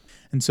map.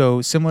 And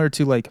so similar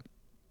to like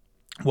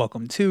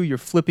Welcome to, you're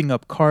flipping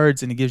up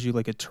cards and it gives you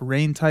like a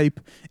terrain type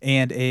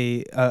and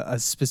a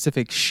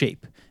specific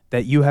shape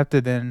that you have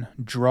to then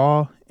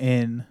draw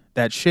in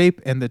that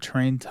shape and the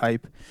terrain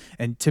type.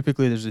 And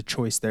typically there's a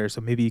choice there.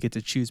 So maybe you get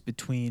to choose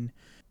between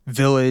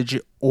village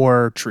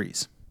or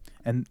trees,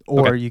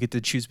 or you get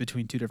to choose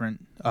between two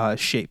different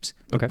shapes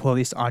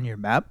placed on your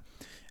map.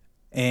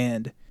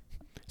 And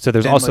so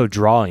there's also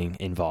drawing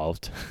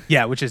involved.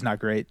 Yeah, which is not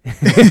great.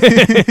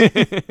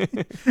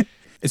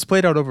 It's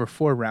played out over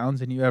 4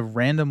 rounds, and you have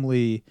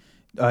randomly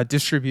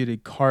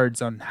distributed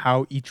cards on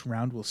how each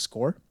round will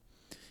score.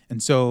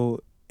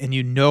 And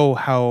you know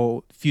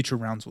how future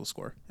rounds will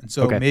score. And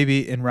so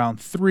maybe in round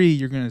 3,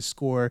 you're going to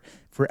score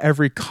for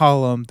every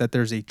column that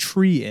there's a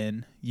tree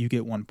in, you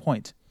get 1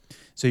 point.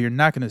 So you're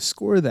not going to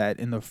score that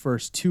in the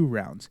first 2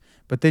 rounds,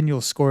 but then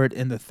you'll score it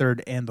in the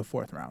 3rd and the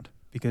 4th round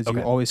because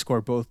you always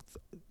score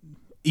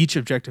each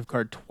objective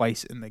card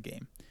twice in the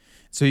game.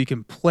 So you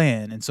can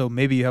plan, and so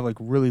maybe you have like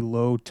really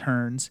low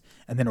turns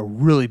and then a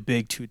really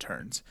big 2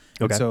 turns.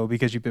 Okay. So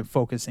because you've been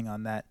focusing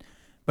on that,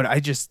 but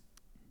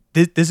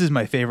this is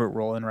my favorite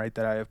roll and write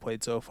that I have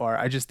played so far.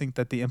 I just think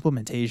that the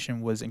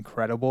implementation was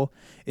incredible.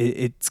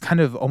 It's kind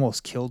of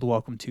almost killed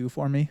Welcome to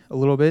for me a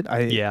little bit.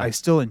 I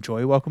still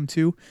enjoy Welcome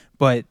to,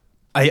 but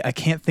I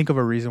can't think of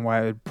a reason why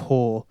I would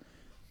pull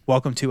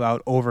Welcome to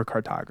out over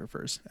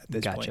Cartographers at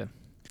this point.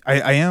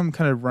 I am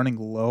kind of running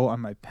low on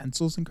my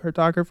pencils and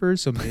Cartographers,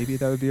 so maybe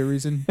that would be a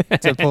reason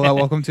to pull out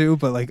Welcome to.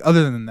 But like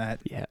other than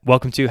that,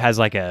 Welcome to has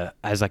like a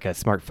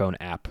smartphone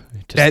app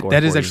to score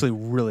that is actually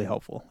really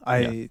helpful.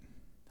 I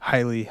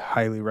highly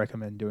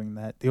recommend doing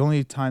that. The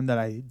only time that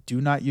I do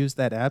not use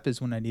that app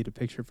is when I need a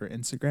picture for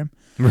Instagram.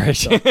 Right.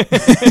 So.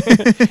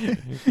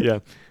 Yeah,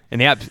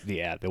 and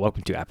the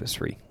Welcome to app is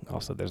free.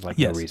 Also, there's like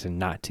no reason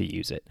not to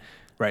use it.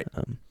 Right.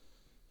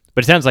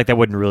 But it sounds like that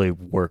wouldn't really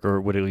work,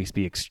 or would at least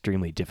be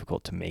extremely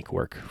difficult to make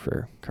work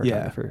for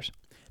Cartographers.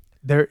 Yeah.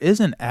 There is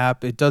an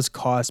app. It does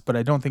cost, but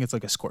I don't think it's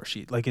like a score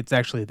sheet. Like it's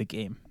actually the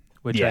game,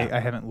 which I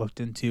haven't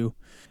looked into.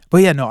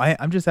 But yeah, no,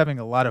 I'm just having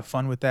a lot of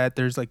fun with that.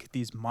 There's like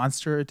these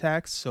monster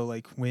attacks. So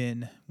like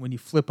when you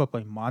flip up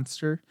a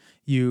monster,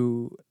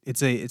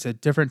 it's a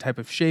different type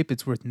of shape.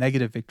 It's worth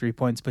negative victory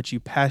points, but you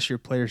pass your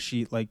player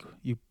sheet, like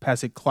you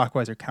pass it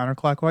clockwise or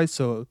counterclockwise.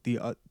 So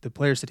the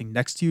player sitting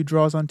next to you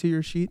draws onto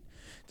your sheet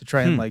to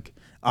try and like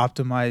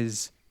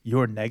optimize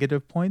your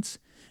negative points.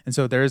 And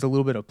so there is a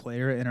little bit of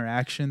player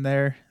interaction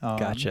there.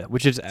 Gotcha.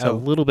 Which is a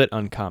little bit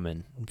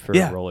uncommon for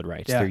roll and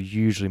writes. They're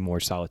usually more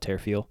solitaire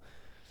feel.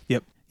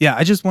 Yep. Yeah,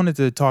 I just wanted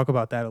to talk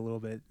about that a little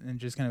bit and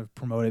just kind of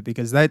promote it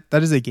because that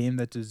is a game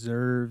that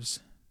deserves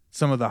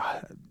some of the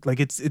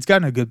it's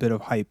gotten a good bit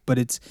of hype, but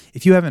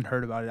if you haven't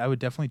heard about it, I would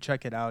definitely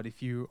check it out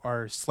if you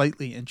are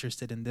slightly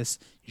interested in this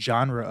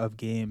genre of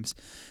games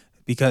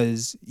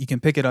because you can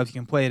pick it up, you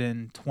can play it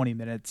in 20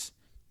 minutes.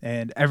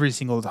 And every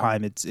single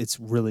time, it's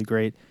really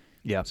great.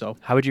 Yeah. So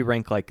how would you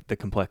rank like the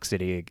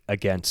complexity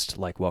against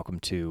like Welcome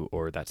to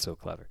or That's So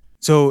Clever?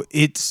 So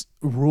it's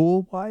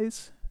rule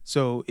wise.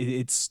 So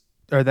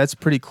that's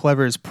pretty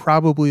clever. Is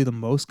probably the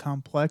most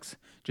complex,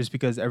 just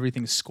because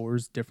everything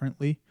scores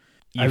differently.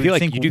 You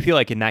do feel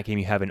like in that game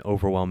you have an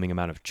overwhelming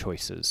amount of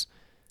choices.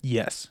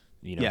 Yes.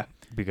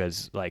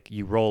 Because like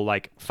you roll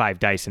like 5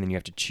 dice and then you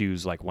have to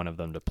choose like one of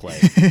them to play,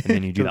 and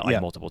then you do that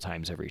like multiple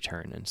times every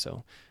turn,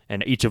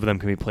 and each of them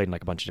can be played in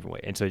like a bunch of different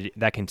ways, and so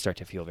that can start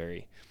to feel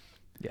very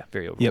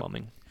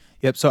overwhelming.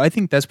 Yep. So I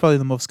think that's probably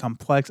the most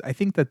complex. I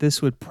think that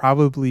this would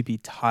probably be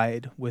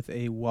tied with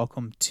a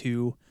Welcome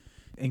to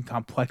in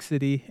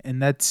complexity, and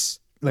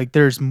that's like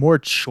there's more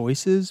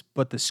choices,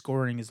 but the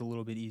scoring is a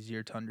little bit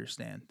easier to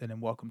understand than in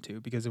Welcome to,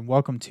 because in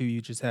Welcome to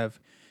you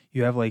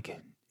have like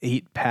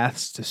 8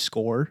 paths to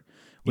score.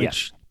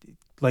 Which,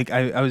 like,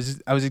 I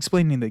was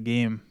explaining the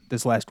game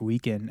this last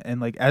weekend,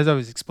 and like as I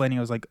was explaining,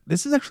 I was like,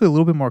 this is actually a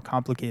little bit more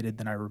complicated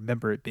than I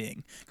remember it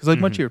being. Because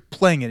like once you're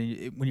playing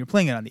it, when you're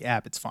playing it on the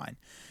app, it's fine.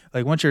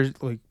 Like when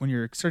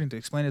you're starting to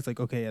explain it, it's like,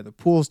 okay, the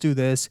pools do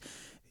this.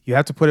 You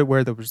have to put it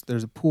where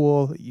there's a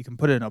pool. You can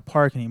put it in a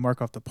park, and you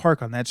mark off the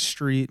park on that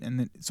street,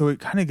 and so it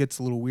kind of gets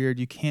a little weird.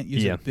 You can't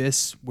use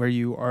Abyss where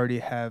you already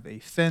have a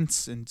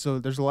fence, and so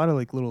there's a lot of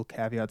like little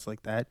caveats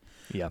like that.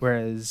 Yeah.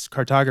 Whereas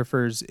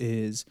Cartographers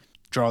is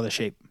draw the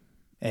shape,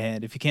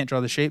 and if you can't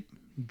draw the shape,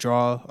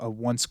 draw a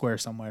 1 square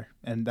somewhere,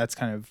 and that's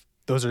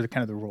those are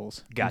the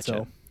rules.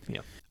 Gotcha.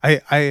 Yeah.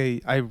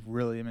 I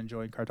really am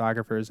enjoying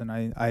Cartographers, and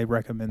I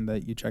recommend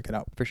that you check it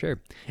out. For sure.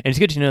 And it's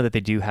good to know that they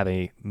do have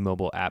a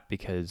mobile app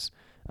because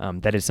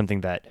that is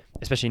something that,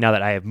 especially now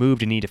that I have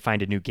moved and need to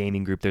find a new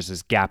gaming group, there's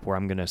this gap where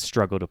I'm going to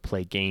struggle to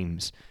play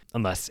games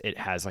unless it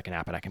has like an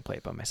app and I can play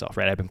it by myself,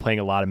 right? I've been playing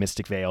a lot of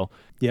Mystic Vale.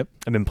 Yep.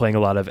 I've been playing a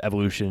lot of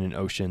Evolution and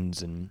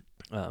Oceans, and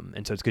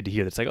so it's good to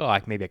hear that's like, oh,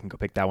 maybe I can go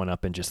pick that one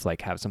up and just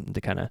like have something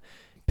to kind of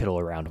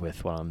piddle around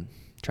with while I'm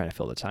trying to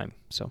fill the time.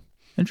 So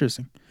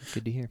interesting.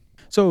 Good to hear.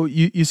 So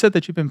you said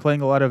that you've been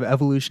playing a lot of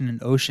Evolution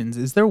and Oceans.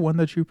 Is there one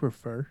that you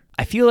prefer?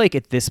 I feel like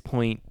at this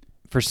point,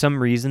 for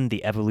some reason,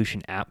 the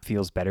Evolution app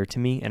feels better to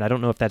me. And I don't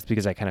know if that's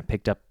because I kind of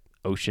picked up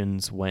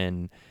Oceans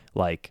when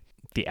like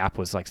the app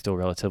was like still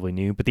relatively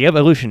new. But the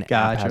Evolution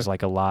app has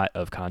like a lot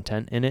of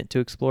content in it to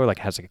explore. Like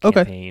it has like a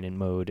campaign and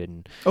mode,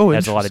 and it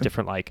has a lot of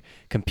different like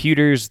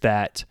computers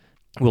that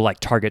will like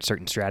target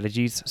certain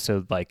strategies.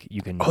 So like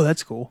you can... Oh,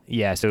 that's cool.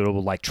 Yeah, so it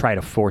will like try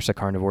to force a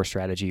carnivore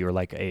strategy or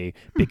like a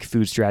big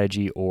food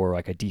strategy or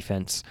like a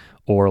defense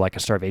or like a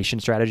starvation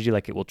strategy.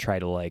 Like it will try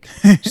to like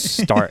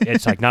starve.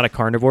 It's like not a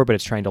carnivore, but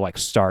it's trying to like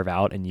starve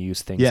out and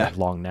use things like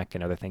long neck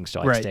and other things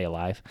to like stay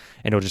alive.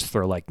 And it'll just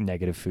throw like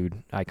negative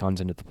food icons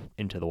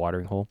into the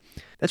watering hole.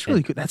 That's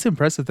really good. That's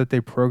impressive that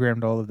they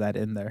programmed all of that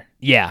in there.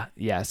 Yeah.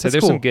 So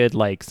there's some good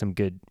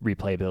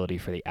replayability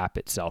for the app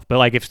itself. But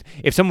like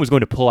if someone was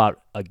going to pull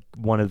out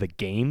one of the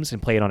games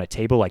and play it on a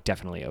table, like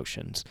definitely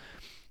Oceans.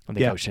 I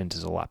think Oceans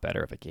is a lot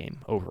better of a game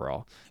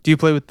overall. Do you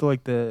play with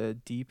the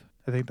Deep?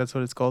 I think that's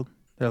what it's called.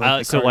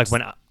 Like so like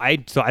when I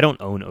don't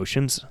own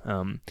Oceans.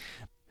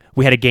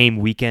 We had a game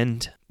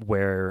weekend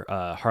where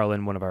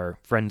Harlan, one of our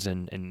friends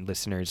and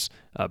listeners,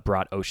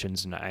 brought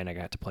Oceans and I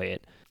got to play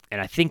it.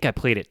 And I think I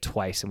played it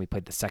twice, and we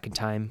played the second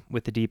time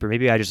with the Deep, or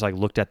maybe I just like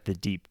looked at the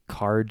Deep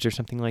cards or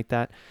something like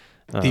that.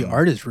 The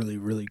art is really,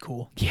 really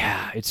cool.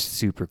 Yeah, it's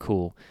super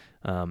cool.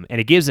 And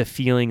it gives a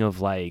feeling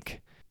of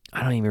like,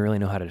 I don't even really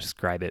know how to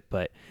describe it,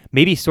 but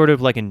maybe sort of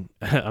like I'm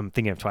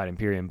thinking of Twilight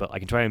Imperium, but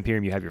like in Twilight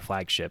Imperium, you have your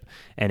flagship,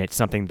 and it's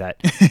something that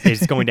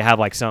is going to have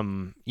like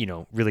some,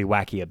 really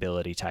wacky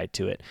ability tied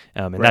to it.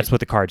 And that's what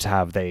the cards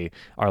have. They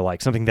are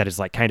like something that is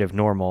like kind of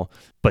normal,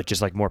 but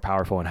just like more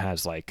powerful and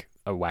has like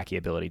a wacky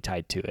ability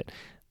tied to it.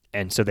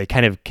 And so they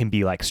kind of can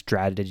be like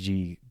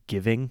strategy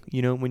giving,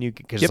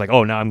 because it's like,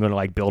 oh, now I'm going to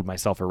like build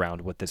myself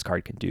around what this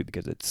card can do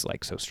because it's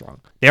like so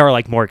strong. They are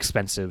like more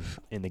expensive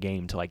in the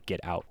game to like get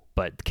out,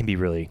 but can be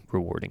really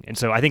rewarding. And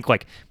so I think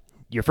like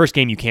your first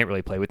game, you can't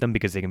really play with them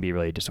because they can be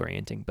really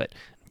disorienting. But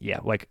yeah,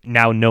 like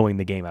now knowing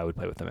the game, I would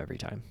play with them every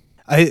time.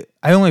 I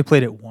only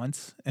played it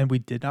once, and we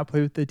did not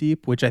play with the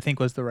Deep, which I think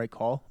was the right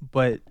call.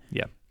 But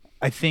yeah,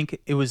 I think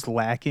it was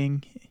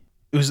lacking.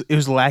 It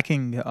was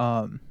lacking.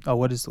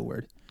 What is the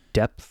word?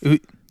 Depth.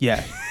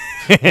 Yeah.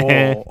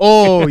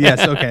 Oh,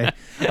 yes. Okay.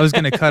 I was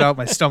going to cut out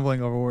my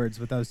stumbling over words,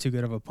 but that was too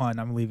good of a pun.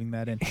 I'm leaving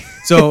that in.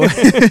 So,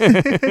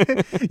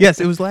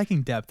 yes, it was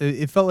lacking depth.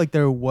 It felt like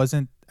there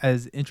wasn't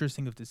as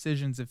interesting of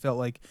decisions. It felt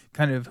like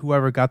kind of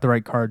whoever got the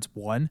right cards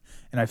won.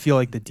 And I feel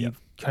like the Deep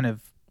kind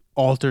of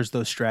alters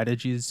those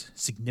strategies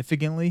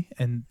significantly.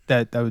 And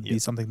that would be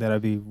something that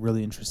I'd be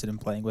really interested in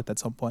playing with at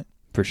some point.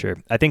 For sure.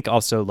 I think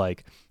also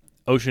like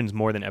Oceans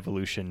more than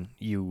Evolution,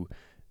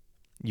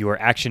 your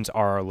actions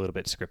are a little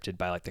bit scripted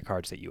by like the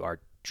cards that you are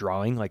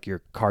drawing. Like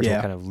your cards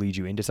will kind of lead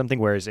you into something,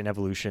 whereas in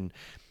Evolution,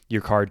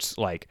 your cards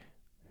like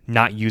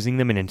not using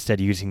them and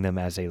instead using them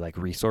as a like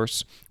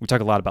resource. We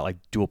talk a lot about like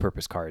dual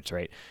purpose cards,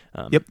 right?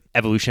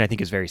 Evolution I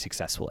think is very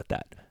successful at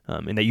that,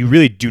 in that you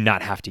really do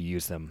not have to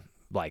use them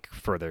like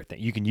further.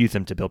 You can use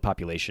them to build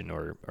population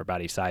or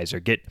body size or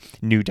get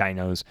new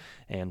dinos,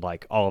 and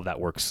like all of that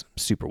works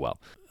super well.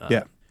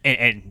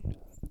 And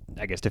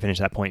I guess to finish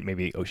that point,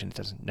 maybe Oceans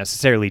doesn't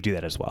necessarily do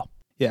that as well.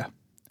 Yeah,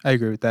 I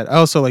agree with that. I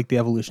also like the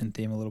Evolution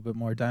theme a little bit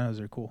more. Dinos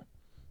are cool,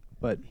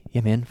 but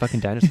yeah, man, fucking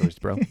dinosaurs,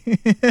 bro.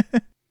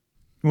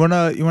 You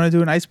wanna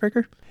do an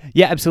icebreaker?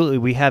 Yeah, absolutely.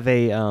 We have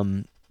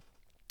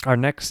our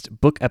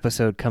next book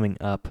episode coming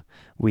up.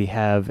 We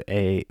have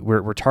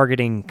we're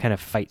targeting kind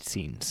of fight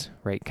scenes,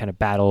 right? Kind of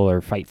battle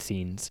or fight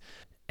scenes,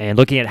 and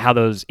looking at how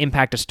those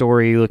impact a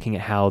story. Looking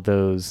at how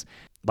those,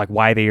 like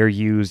why they are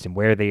used and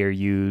where they are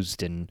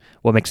used and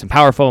what makes them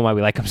powerful and why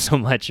we like them so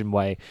much and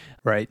why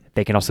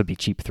they can also be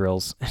cheap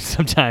thrills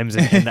sometimes,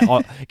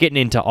 and getting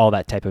into all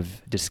that type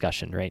of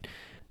discussion, right?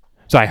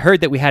 So I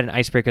heard that we had an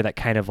icebreaker that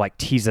kind of like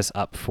teased us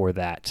up for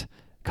that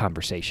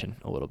conversation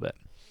a little bit.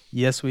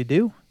 Yes, we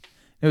do.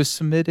 It was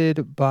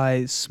submitted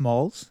by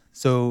Smalls,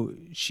 so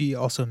she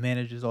also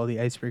manages all the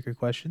icebreaker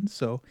questions.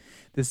 So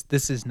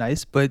this is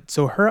nice. But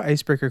so her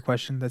icebreaker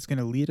question that's going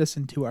to lead us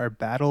into our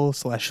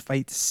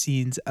battle/fight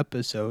scenes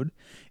episode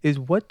is: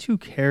 what two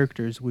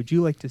characters would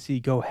you like to see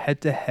go head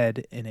to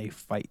head in a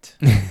fight?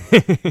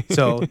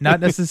 So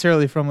not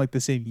necessarily from like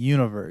the same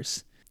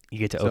universe. You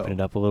get to open it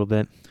up a little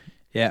bit.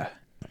 Yeah.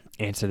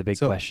 Answer the big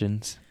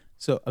questions.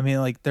 So I mean,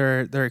 like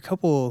there are a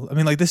couple. I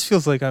mean, like this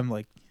feels like I'm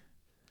like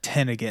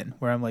 10 again,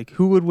 where I'm like,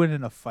 who would win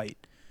in a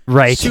fight?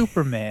 Right.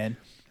 Superman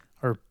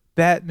or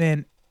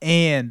Batman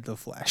and the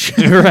Flash.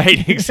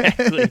 Right,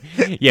 exactly.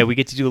 Yeah, we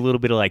get to do a little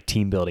bit of like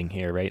team building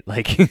here, right?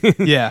 Like,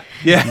 Yeah.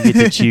 you get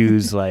to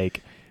choose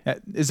like,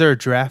 Is there a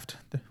draft?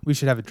 We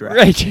should have a draft.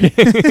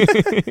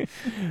 right.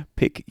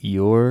 Pick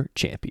your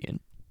champion.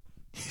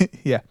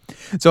 Yeah.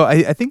 So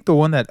I think the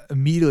one that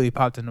immediately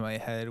popped into my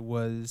head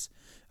was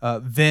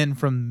Vin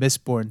from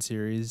Mistborn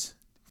series,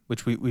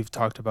 which we've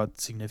talked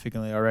about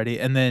significantly already,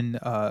 and then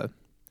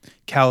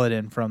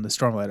Kaladin from the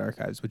Stormlight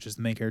Archives, which is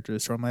the main character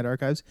of the Stormlight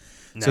Archives.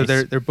 Nice. So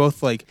they're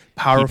both like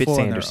powerful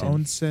in their Sanderson.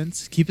 own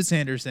sense. Keep it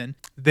Sanderson.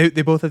 They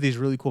both have these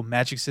really cool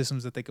magic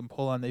systems that they can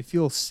pull on. They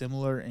feel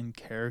similar in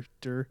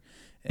character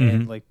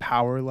and like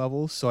power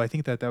levels. So I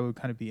think that would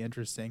kind of be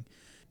interesting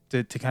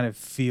to kind of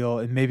feel,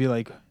 and maybe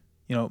like,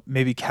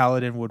 maybe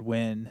Kaladin would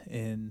win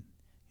in,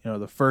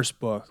 the first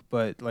book,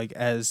 but like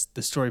as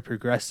the story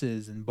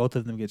progresses and both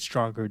of them get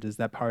stronger, does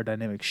that power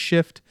dynamic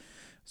shift?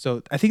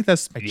 So I think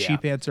that's my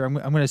cheap answer. I'm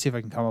going to see if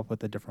I can come up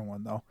with a different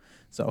one though.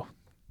 So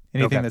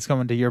anything that's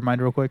coming to your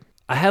mind real quick?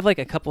 I have like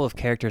a couple of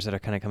characters that are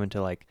kind of coming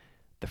to like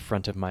the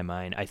front of my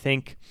mind. I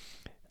think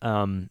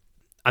I'm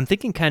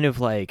thinking kind of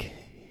like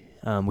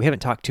we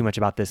haven't talked too much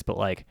about this, but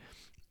like,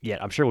 yeah,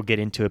 I'm sure we'll get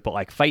into it, but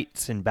like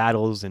fights and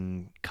battles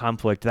and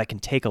conflict that can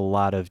take a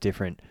lot of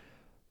different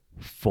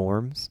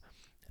forms.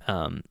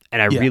 And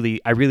I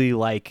really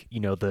like,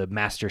 the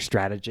master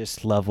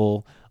strategist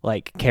level,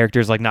 like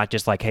characters, like not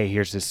just like, hey,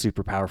 here's this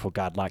super powerful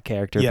godlike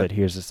character, but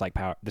here's this like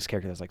this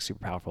character that's like super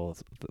powerful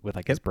with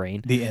like his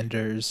brain. The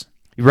Enders.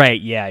 Right.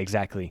 Yeah,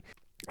 exactly.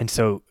 And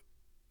so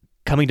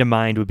coming to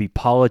mind would be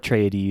Paul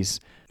Atreides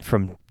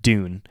from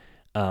Dune,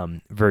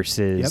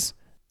 versus,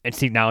 and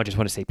see, now I just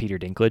want to say Peter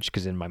Dinklage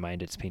because in my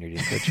mind it's Peter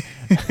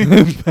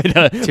Dinklage, but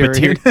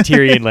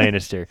Tyrion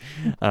Lannister.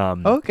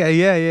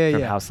 Okay,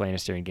 from House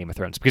Lannister in Game of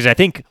Thrones, because I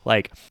think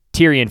like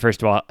Tyrion,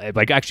 first of all,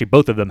 like actually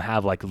both of them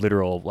have like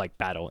literal like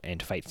battle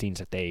and fight scenes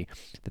that they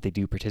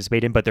do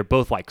participate in, but they're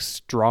both like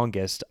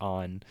strongest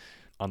on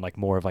like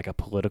more of like a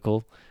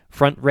political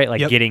front, right?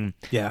 Like getting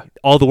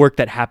all the work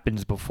that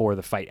happens before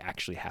the fight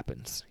actually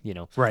happens,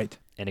 Right.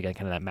 And again,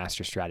 kind of that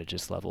master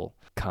strategist level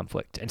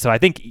conflict. And so I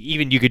think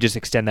even you could just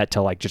extend that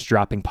to like just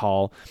dropping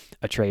Paul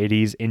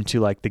Atreides into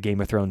like the Game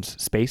of Thrones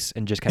space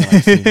and just kind of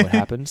like seeing what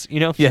happens,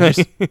 Yeah.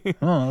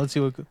 Let's see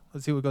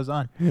what goes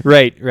on.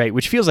 Right.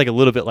 Which feels like a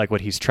little bit like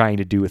what he's trying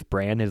to do with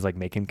Bran, is like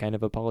make him kind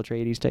of a Paul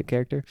Atreides type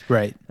character.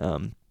 Right.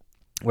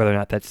 Whether or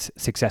not that's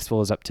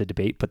successful is up to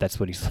debate, but that's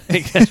what he's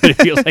like. That's what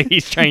it feels like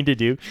he's trying to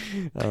do.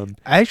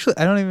 I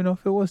don't even know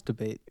if it was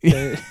debate.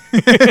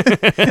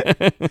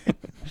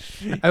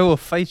 I will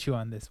fight you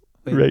on this.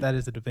 Wait, right. That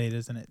is a debate,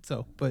 isn't it?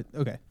 So, but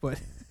okay, but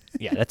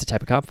yeah, that's a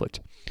type of conflict.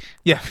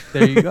 Yeah,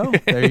 there you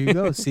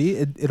go. See,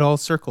 it all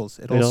circles.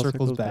 It all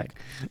circles back.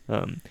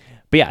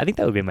 But yeah, I think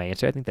that would be my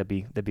answer. I think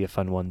that'd be a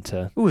fun one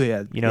to. Oh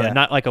yeah,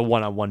 not like a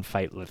one-on-one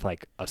fight with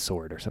like a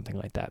sword or something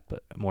like that,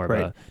 but more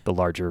of the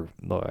larger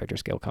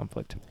scale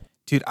conflict.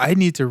 Dude, I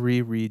need to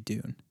reread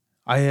Dune.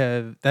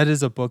 That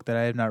is a book that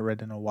I have not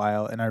read in a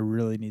while, and I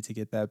really need to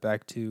get that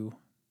back to.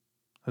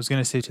 I was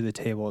gonna say to the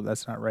table.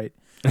 That's not right.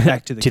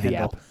 Back to the to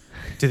Kindle.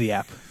 the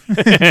app, to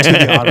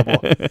the Audible,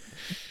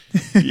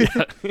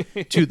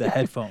 to the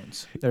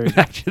headphones. There you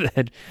go.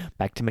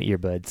 Back to my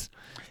earbuds.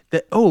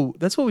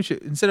 That's what we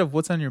should, instead of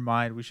what's on your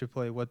mind, we should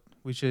play we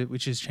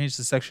should change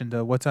the section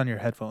to what's on your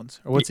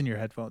headphones, or what's in your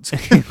headphones.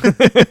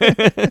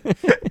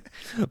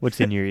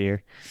 What's in your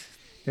ear?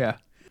 Yeah.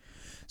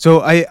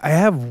 So I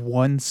have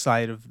one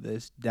side of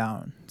this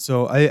down.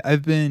 So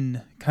I've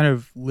been kind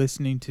of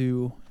re-listening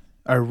through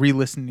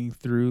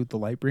the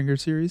Lightbringer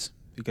series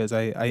because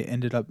I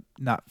ended up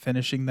not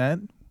finishing that.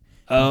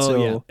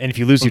 And if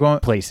you lose your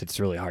place, it's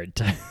really hard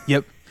to.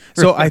 Yep.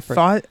 So I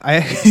thought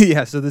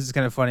so this is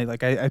kind of funny.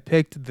 Like I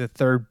picked the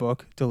third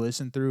book to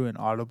listen through in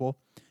Audible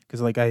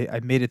because like I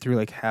made it through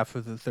like half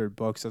of the third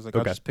book. So I was like,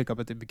 I'll just pick up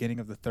at the beginning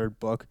of the third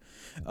book.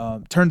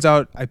 Turns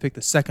out I picked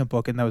the second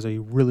book, and that was a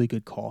really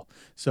good call.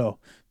 So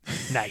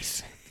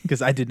nice.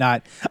 Because I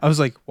was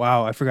like,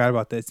 wow, I forgot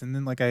about this. And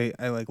then like I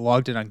like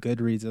logged in on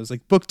Goodreads. I was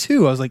like, book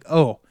 2. I was like,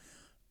 oh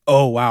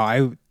wow.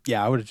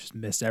 I would have just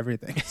missed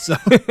everything. So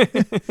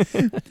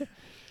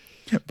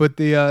but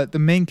the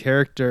main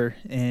character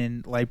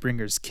in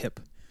Lightbringer is Kip,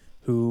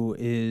 who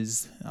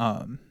is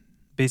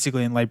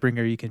basically in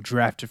Lightbringer you can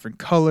draft different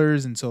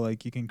colors, and so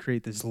like you can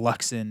create this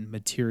Luxin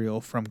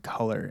material from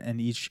color,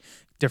 and each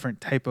different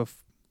type of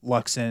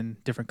Luxin,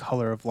 different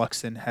color of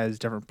Luxin has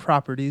different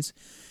properties,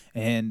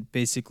 and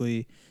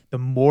basically the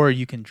more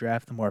you can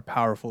draft, the more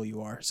powerful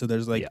you are. So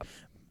there's like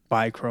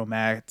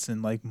bichromats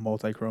and like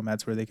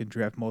multichromats where they can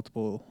draft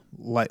multiple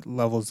light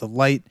levels of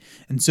light.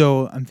 And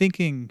so I'm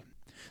thinking,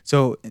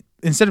 so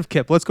instead of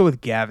Kip, let's go with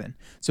Gavin.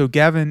 So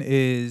Gavin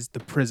is the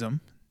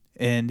prism,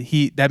 and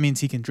that means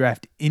he can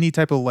draft any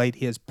type of light.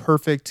 He has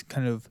perfect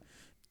kind of,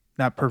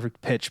 not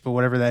perfect pitch, but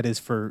whatever that is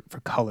for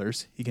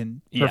colors. He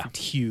can perfect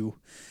hue.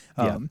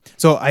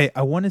 So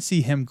I want to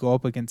see him go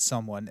up against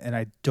someone, and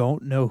I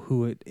don't know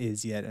who it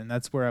is yet, and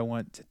that's where I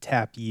want to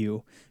tap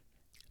you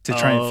to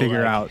try and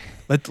figure out.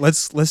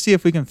 Let's see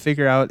if we can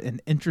figure out an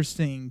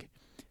interesting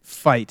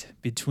fight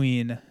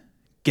between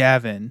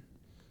Gavin,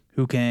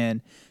 who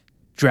can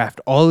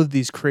draft all of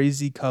these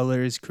crazy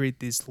colors, create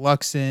this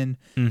Luxin,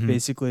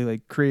 basically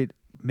like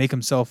make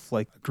himself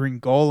like a green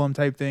golem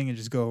type thing and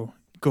just go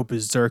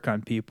berserk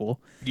on people.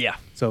 Yeah.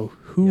 So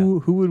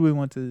who would we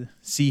want to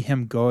see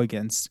him go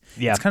against?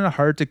 Yeah. It's kind of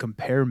hard to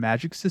compare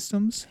magic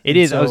systems. It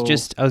is. I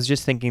was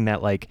just thinking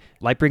that like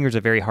Lightbringer is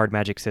a very hard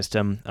magic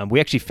system. We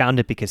actually found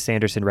it because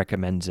Sanderson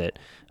recommends it.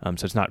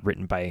 So it's not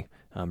written by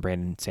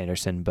Brandon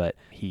Sanderson, but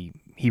he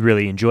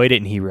really enjoyed it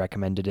and he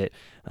recommended it.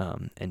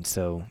 And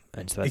so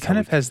that's it kind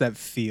of has that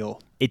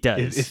feel. It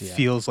does. It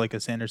feels like a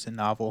Sanderson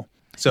novel.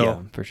 So yeah,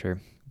 for sure.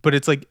 But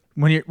it's like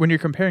when you're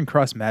comparing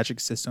cross magic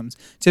systems,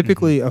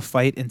 typically a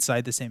fight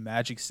inside the same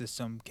magic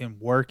system can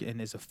work and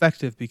is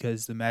effective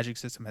because the magic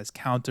system has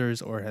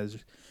counters or has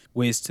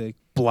ways to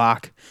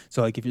block.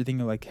 So like if you're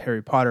thinking like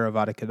Harry Potter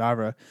Avada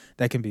Kedavra,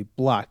 that can be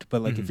blocked.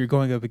 But like if you're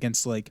going up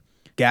against like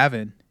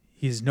Gavin,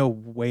 he's no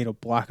way to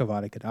block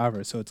Avada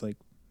Kedavra. So it's like,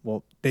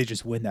 well, they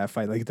just win that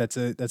fight. Like that's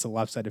a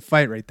lopsided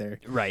fight right there.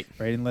 Right.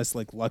 Unless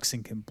like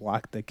Luxin can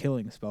block the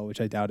killing spell, which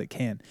I doubt it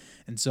can.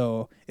 And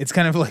so it's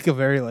kind of like a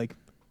very like,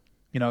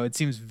 it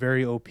seems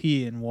very OP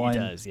in one. It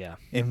does, yeah.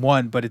 In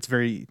one, but it's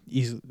very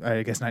easy.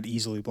 I guess not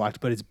easily blocked,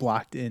 but it's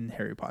blocked in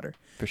Harry Potter.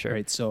 For sure.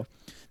 Right. So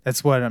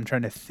that's what I'm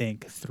trying to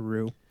think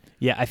through.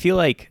 Yeah, I feel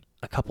like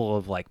a couple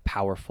of like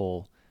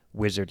powerful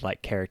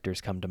wizard-like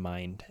characters come to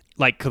mind,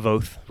 like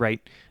Kavoth, right?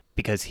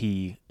 Because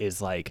he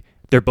is like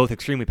they're both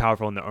extremely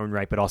powerful in their own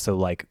right, but also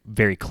like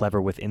very clever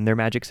within their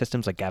magic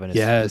systems. Like Gavin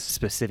is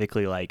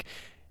specifically like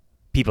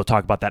people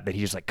talk about that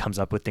he just like comes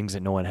up with things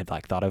that no one had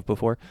like thought of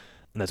before.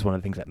 And that's one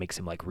of the things that makes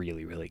him like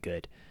really, really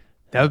good.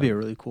 That would be a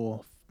really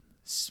cool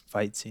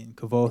fight scene,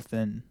 Kavoth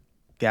and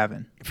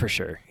Gavin. For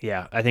sure.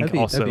 Yeah. I think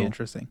that'd be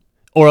interesting.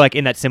 Or like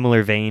in that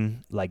similar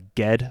vein, like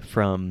Ged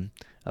from,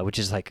 which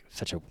is like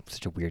such a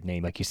weird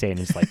name. Like you say, and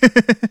it's like,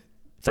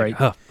 it's right. like,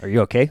 huh, are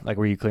you okay? Like,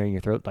 were you clearing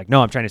your throat? Like,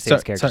 no, I'm trying to say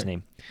his character's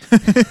name.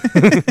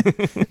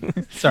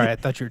 Sorry, I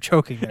thought you were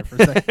choking there for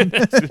a second.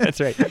 That's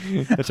right.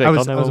 That's right. I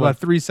was about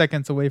 3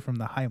 seconds away from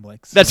the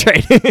Heimlich. So. That's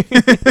right.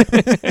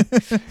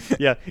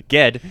 Yeah,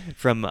 Ged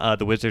from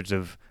the Wizards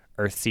of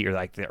Earthsea, or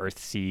like the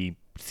Earthsea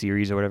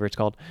series or whatever it's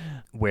called,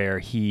 where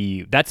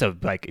that's a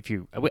like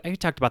I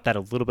talked about that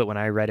a little bit when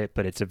I read it,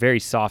 but it's a very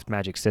soft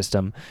magic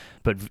system.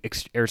 But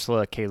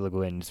Ursula K. Le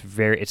Guin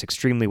it's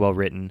extremely well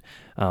written.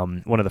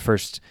 One of the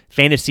first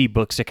fantasy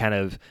books to kind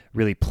of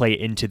really play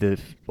into the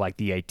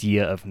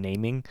idea of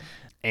naming.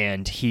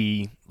 And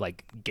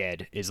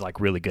Ged is like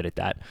really good at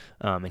that.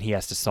 And he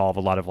has to solve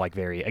a lot of like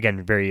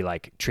very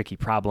like tricky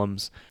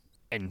problems,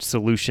 and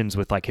solutions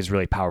with like his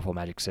really powerful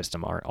magic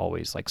system aren't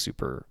always like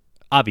super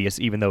obvious,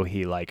 even though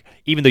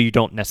you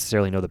don't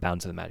necessarily know the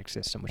bounds of the magic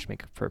system, which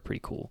make for a pretty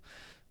cool,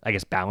 I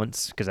guess,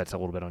 balance, because that's a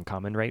little bit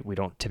uncommon, right? We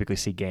don't typically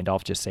see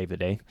Gandalf just save the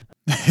day.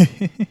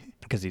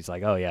 Because he's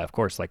like, oh yeah, of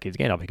course, like he's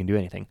Gandalf, he can do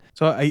anything.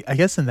 So I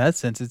guess in that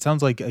sense, it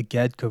sounds like a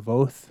Ged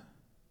Kavoth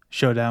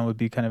showdown would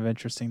be kind of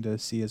interesting to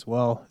see as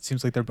well. It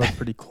seems like they're both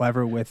pretty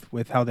clever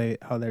with how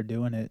they're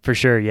doing it. For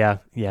sure, yeah.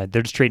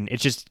 They're just trading. It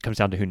just comes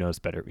down to who knows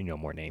better,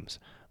 more names.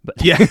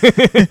 But yeah.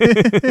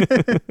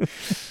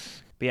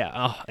 But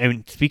yeah.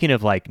 And speaking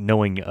of like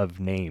knowing of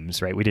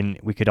names, right?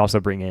 We could also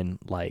bring in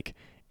like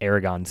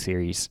Aragon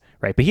series,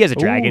 right? But he has a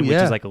dragon, which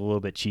is like a little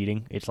bit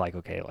cheating. It's like,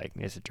 okay, like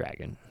it's a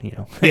dragon, Yeah.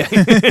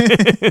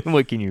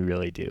 What can you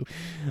really do?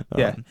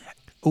 Yeah.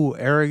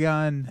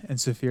 Aragon and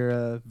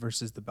Saphira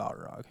versus the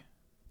Balrog.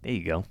 There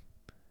you go.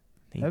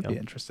 That'd be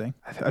interesting.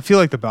 I feel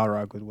like the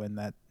Balrog would win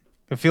that.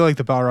 I feel like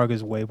the Balrog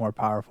is way more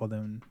powerful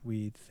than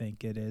we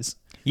think it is.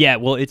 Yeah,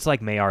 well, it's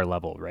like Mayar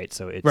level, right?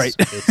 So it's right.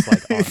 It's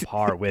like on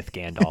par with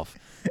Gandalf.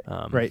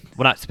 Right.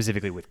 Well, not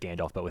specifically with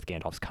Gandalf, but with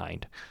Gandalf's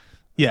kind.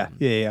 Yeah.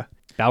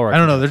 Balrog. I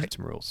don't know. There's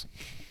some rules.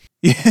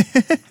 Yeah.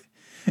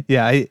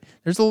 Yeah.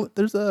 There's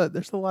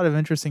a lot of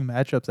interesting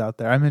matchups out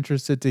there. I'm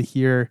interested to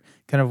hear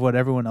kind of what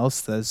everyone else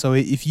says. So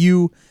if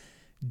you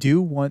do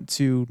want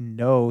to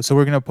know, so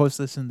we're going to post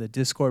this in the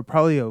Discord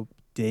probably a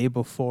day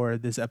before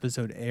this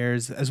episode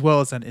airs, as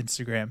well as on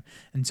Instagram.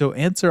 And so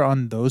answer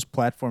on those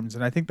platforms.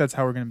 And I think that's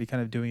how we're going to be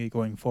kind of doing it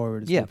going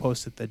forward, is we'll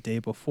post it the day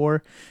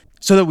before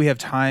so that we have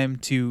time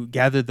to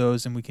gather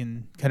those and we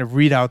can kind of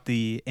read out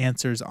the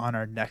answers on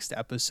our next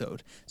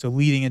episode. So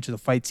leading into the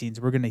fight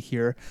scenes, we're going to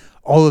hear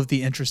all of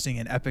the interesting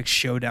and epic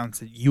showdowns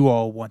that you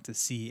all want to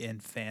see in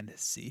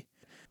fantasy.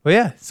 Well,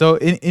 yeah. So,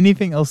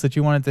 anything else that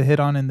you wanted to hit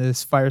on in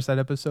this fireside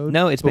episode?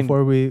 No, it's been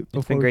great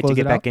to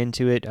get back out?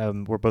 into it.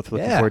 We're both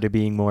looking forward to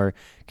being more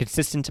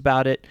consistent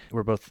about it.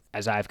 We're both,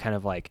 as I've kind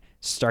of like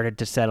started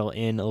to settle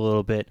in a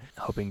little bit,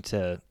 hoping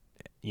to,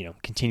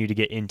 continue to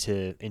get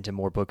into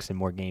more books and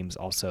more games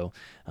also,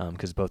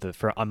 because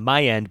on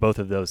my end, both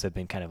of those have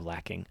been kind of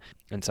lacking.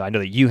 And so I know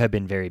that you have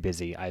been very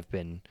busy. I've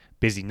been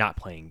busy not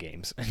playing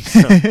games.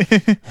 So,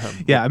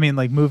 yeah, I mean,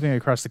 like moving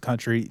across the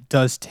country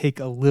does take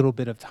a little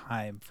bit of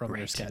time from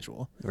your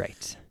schedule.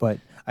 Right. But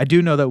I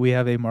do know that we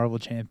have a Marvel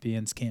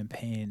Champions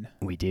campaign.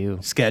 We do.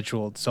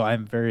 Scheduled. So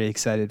I'm very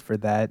excited for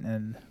that,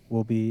 and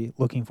we'll be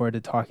looking forward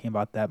to talking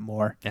about that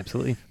more.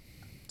 Absolutely.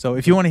 So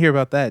if you want to hear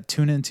about that,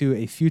 tune into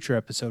a future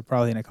episode,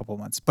 probably in a couple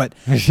months. But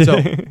so,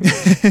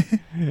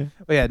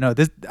 but yeah, no,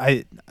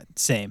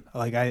 same.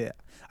 Like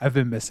I've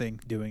been missing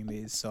doing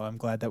these, so I'm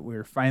glad that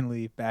we're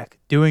finally back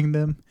doing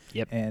them.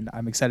 Yep. And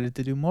I'm excited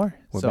to do more.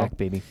 We're back,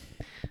 baby.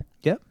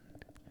 Yep.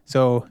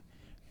 So,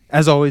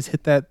 as always,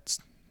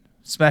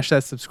 smash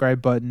that subscribe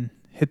button.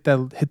 Hit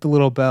the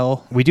little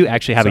bell. We do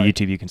actually have a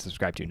YouTube you can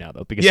subscribe to now,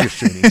 though, because you're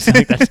streaming. So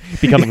that's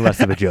becoming less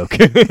of a joke.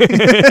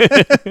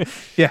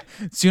 Yeah.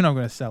 Soon I'm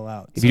going to sell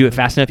out. If you do it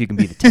fast enough, you can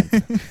be the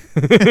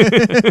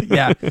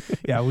 10th.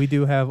 Yeah. We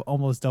do have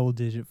almost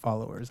double-digit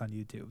followers on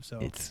YouTube. So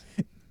it's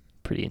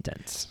pretty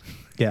intense.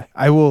 Yeah.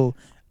 I will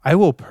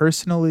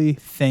personally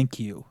thank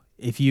you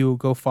if you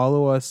go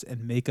follow us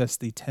and make us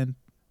the 10th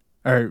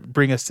or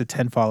bring us to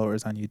 10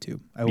 followers on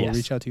YouTube. I will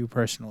reach out to you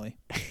personally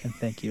and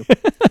thank you.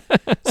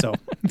 So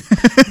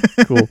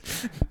cool.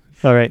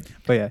 All right.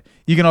 But yeah,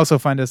 you can also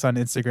find us on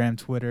Instagram,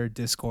 Twitter,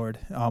 Discord.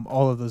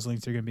 All of those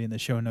links are going to be in the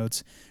show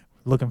notes.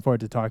 Looking forward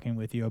to talking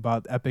with you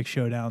about epic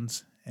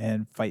showdowns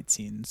and fight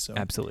scenes. So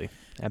Absolutely.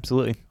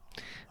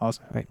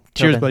 awesome. All right.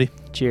 Cheers, buddy.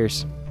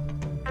 Cheers.